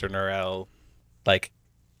Mr. Norrell like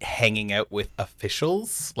hanging out with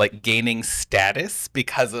officials, like gaining status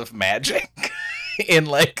because of magic in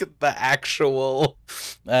like the actual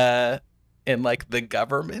in like the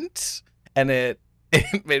government, and it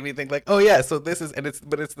made me think like, oh yeah, so this is, and it's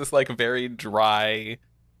this like very dry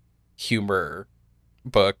humor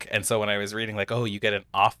book. And so when I was reading like, oh, you get an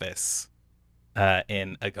office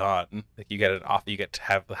in Agon. Like you get you get to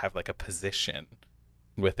have like a position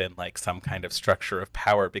within like some kind of structure of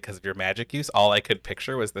power because of your magic use. All I could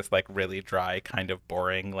picture was this like really dry, kind of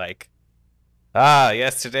boring, like,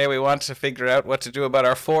 yes, today we want to figure out what to do about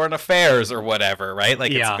our foreign affairs or whatever, right?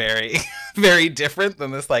 Like it's very, very different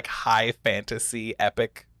than this like high fantasy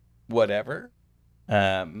epic whatever.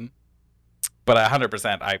 But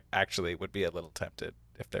 100%, I actually would be a little tempted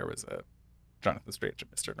if there was a Jonathan Strange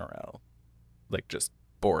and Mr. Norrell, like just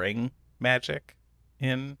boring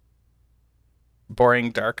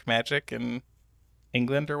dark magic in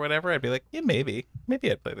England or whatever. I'd be like, yeah, maybe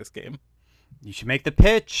I'd play this game. You should make the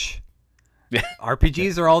pitch.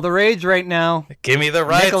 RPGs are all the rage right now. Give me the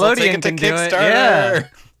rights. I'll take it to Kickstarter.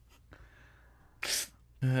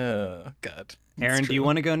 Oh, God. Aaron, do you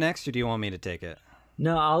want to go next or do you want me to take it?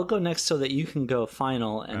 No, I'll go next so that you can go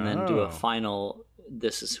final and then do a final,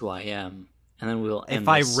 this is who I am. And then we'll end If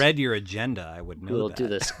I read your agenda, I would know We'll that. do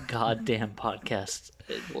this goddamn podcast.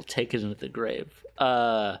 We'll take it into the grave.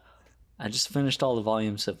 I just finished all the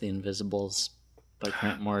volumes of The Invisibles by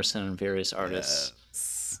Grant Morrison and various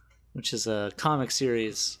artists, which is a comic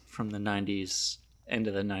series from the 90s, end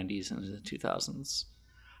of the 90s into the 2000s.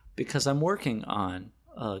 Because I'm working on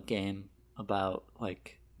a game about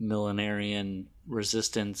like millenarian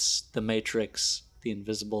resistance, the Matrix, The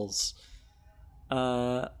Invisibles.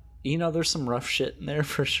 There's some rough shit in there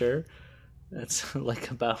for sure. That's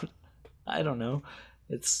like about, I don't know,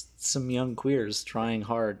 it's some young queers trying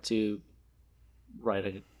hard to write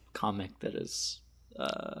a comic that is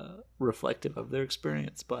reflective of their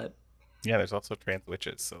experience. But yeah, there's also trans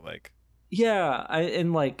witches, so like, yeah,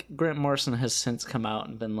 and like Grant Morrison has since come out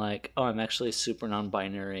and been like, oh, I'm actually super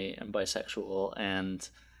non-binary and bisexual, and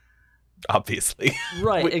obviously,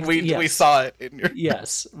 right, we saw it in your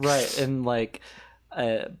yes, right, and like.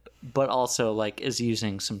 But also like is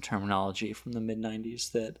using some terminology from the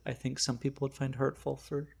mid-90s that I think some people would find hurtful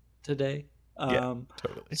for today. Totally.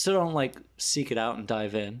 So don't like seek it out and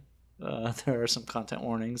dive in. There are some content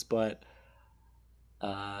warnings, but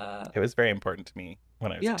it was very important to me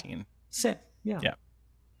when I was a teen. Same. Yeah.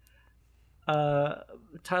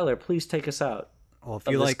 Tyler, please take us out. Well, if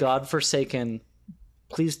you like godforsaken,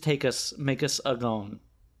 please make us Agon.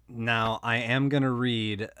 Now, I am going to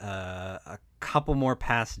read a couple more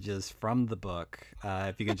passages from the book.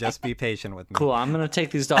 If you could just be patient with me. Cool. I'm going to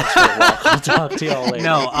take these dogs for a walk. I'll talk to y'all later.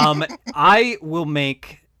 No, I will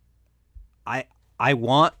make... I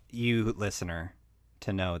want you, listener,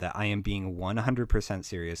 to know that I am being 100%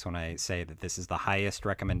 serious when I say that this is the highest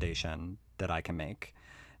recommendation that I can make.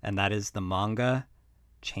 And that is the manga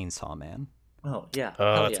Chainsaw Man. Oh, yeah.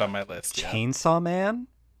 Oh, it's on my list. Chainsaw Man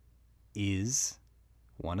is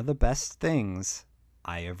one of the best things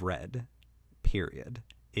I have read, period.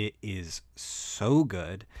 It is so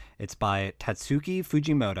good. It's by Tatsuki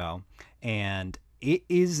Fujimoto, and it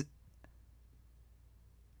is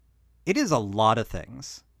a lot of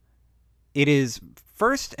things. It is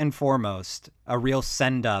first and foremost a real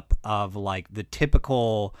send-up of like the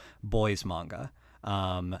typical boys manga.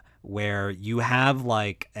 Where you have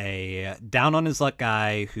like a down on his luck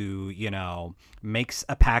guy who, makes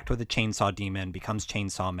a pact with a chainsaw demon, becomes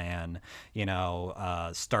Chainsaw Man,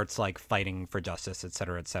 starts like fighting for justice,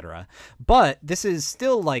 etc., etc. But this is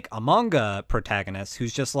still like a manga protagonist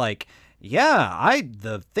who's just like,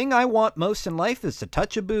 the thing I want most in life is to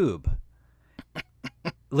touch a boob.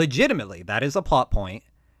 Legitimately, that is a plot point.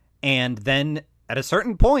 And then at a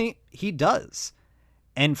certain point, he does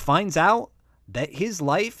and finds out that his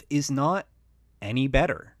life is not any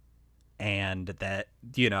better, and that,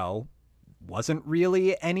 wasn't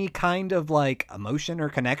really any kind of like emotion or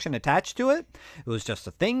connection attached to it. It was just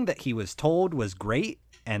a thing that he was told was great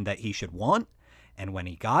and that he should want. And when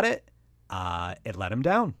he got it, it let him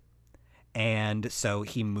down. And so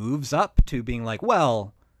he moves up to being like,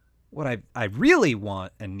 well, what I really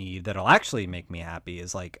want and need that'll actually make me happy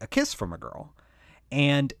is like a kiss from a girl.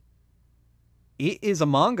 And it is a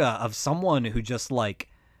manga of someone who just like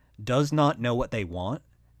does not know what they want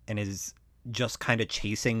and is just kind of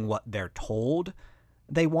chasing what they're told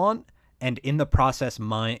they want, and in the process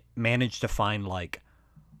manage to find like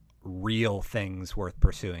real things worth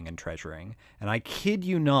pursuing and treasuring. And I kid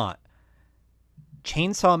you not,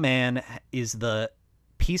 Chainsaw Man is the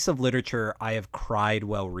piece of literature I have cried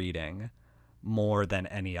while reading more than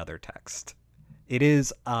any other text. It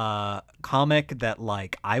is a comic that,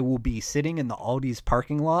 like, I will be sitting in the Aldi's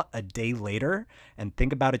parking lot a day later and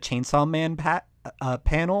think about a Chainsaw Man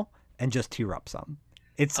panel and just tear up some.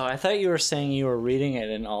 I thought you were saying you were reading it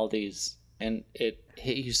in Aldi's and it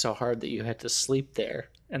hit you so hard that you had to sleep there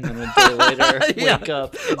and then a day later Yeah. wake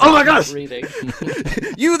up. Oh my gosh! Reading.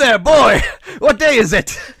 You there, boy! What day is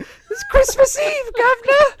it? It's Christmas Eve,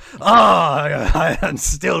 Governor! Oh,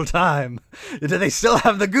 still time. Do they still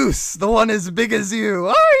have the goose? The one as big as you.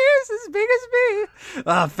 Oh, yes, as big as me.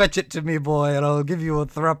 Fetch it to me, boy, and I'll give you a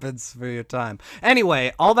threepence for your time.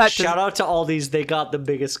 Anyway, all that... Shout out to Aldi's. They got the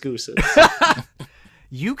biggest gooses.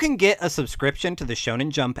 You can get a subscription to the Shonen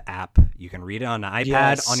Jump app. You can read it on an iPad,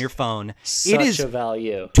 Yes. on your phone. Such It is a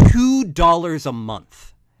value. $2 a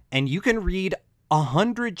month, and you can read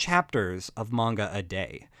 100 chapters of manga a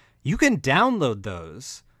day. You can download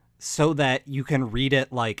those so that you can read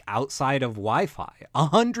it like outside of Wi-Fi.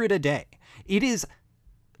 100 a day. It is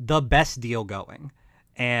the best deal going.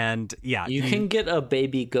 And yeah, You can get a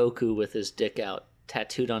baby Goku with his dick out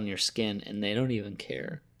tattooed on your skin, and they don't even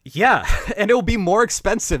care. yeah, and it will be more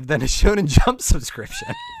expensive than a Shonen Jump subscription.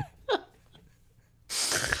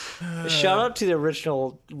 Shout out to the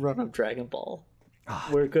original run of Dragon Ball, Ah.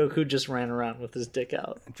 where Goku just ran around with his dick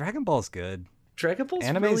out. Dragon Ball's good. Dragon Ball's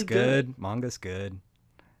Anime's really good. Manga's good.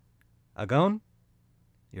 Agon,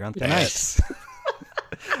 you're on thin Yes.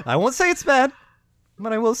 ice. I won't say it's bad,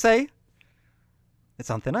 but I will say it's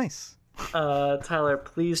on thin ice. Tyler,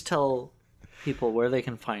 please tell people where they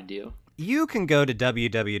can find you. You can go to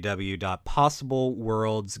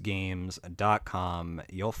www.possibleworldsgames.com.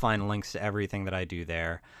 You'll find links to everything that I do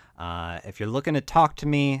there. If you're looking to talk to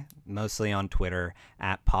me, mostly on Twitter,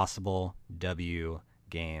 at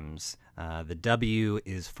PossibleWGames. The W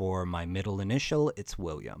is for my middle initial. It's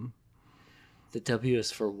William. The W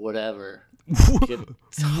is for whatever.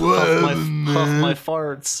 Huff my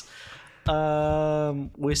farts.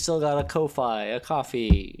 We still got a Ko-Fi, a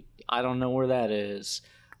coffee. I don't know where that is.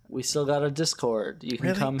 We still got a Discord. You can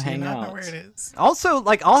Really? come Do you hang not out. know where it is? Also,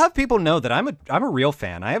 like, I'll have people know that I'm a real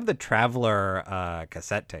fan. I have the Traveler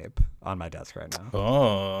cassette tape on my desk right now.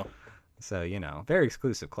 Oh. So, very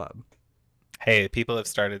exclusive club. Hey, people have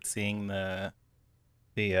started seeing the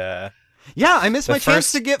Yeah, I missed The my chance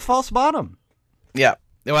first- to get False Bottom. Yeah.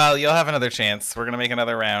 Well, you'll have another chance. We're gonna make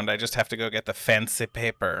another round. I just have to go get the fancy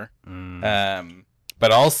paper.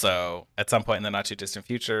 But also, at some point in the not too distant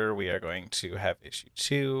future, we are going to have issue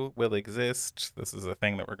 2 will exist. This is a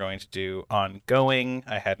thing that we're going to do ongoing.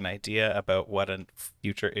 I had an idea about what a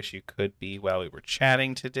future issue could be while we were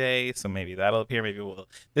chatting today, so maybe that'll appear. Maybe we'll.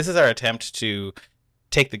 This is our attempt to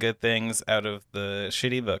take the good things out of the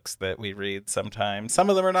shitty books that we read sometimes. Some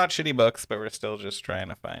of them are not shitty books, but we're still just trying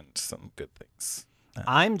to find some good things.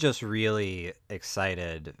 I'm just really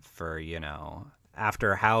excited for,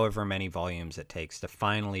 after however many volumes it takes to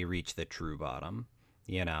finally reach the true bottom,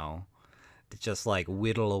 to just like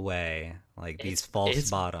whittle away like these false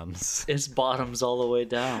bottoms. It's bottoms all the way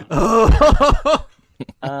down.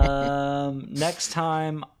 Next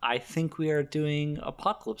time, I think we are doing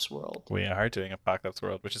Apocalypse World. We are doing Apocalypse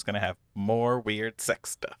World, which is going to have more weird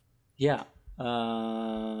sex stuff. Yeah.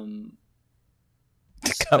 Come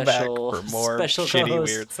back for more special shitty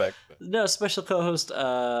co-host. weird sex stuff. No, special co-host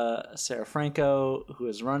Sarah Franco, who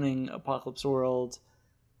is running Apocalypse World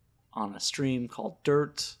on a stream called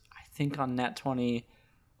Dirt, I think on Nat20.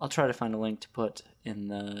 I'll try to find a link to put in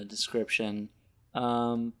the description.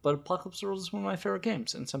 But Apocalypse World is one of my favorite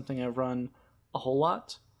games and something I've run a whole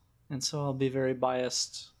lot. And so I'll be very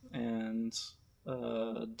biased and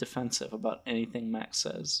defensive about anything Max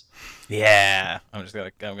says. Yeah, I'm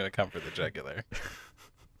gonna come for the jugular.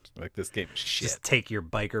 Like, this game is shit. Just take your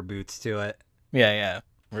biker boots to it. Yeah.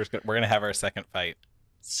 We're gonna have our second fight.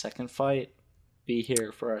 Second fight. Be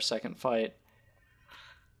here for our second fight.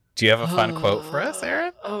 Do you have a fun quote for us,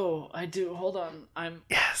 Aaron? Oh, I do. Hold on. I'm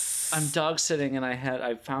Yes. dog sitting and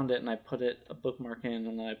I found it and I put it a bookmark in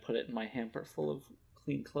and then I put it in my hamper full of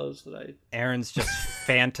clean clothes that I Aaron's just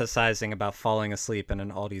fantasizing about falling asleep in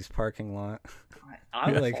an Aldi's parking lot.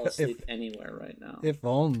 would Like, fall asleep anywhere right now. If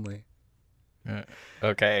only.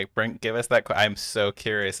 Okay, give us that. I'm so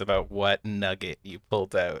curious about what nugget you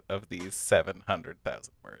pulled out of these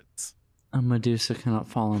 700,000 words. A Medusa cannot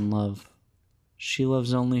fall in love. She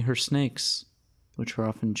loves only her snakes, which are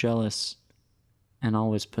often jealous and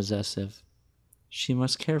always possessive. She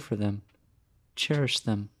must care for them, cherish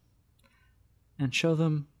them, and show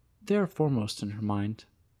them they are foremost in her mind.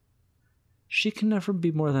 She can never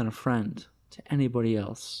be more than a friend to anybody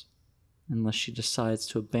else, unless she decides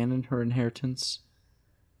to abandon her inheritance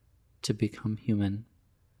to become human.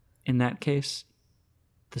 In that case,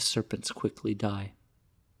 the serpents quickly die.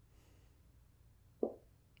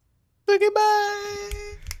 Goodbye.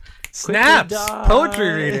 Snaps! die. Poetry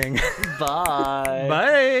reading. Bye.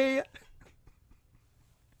 Bye!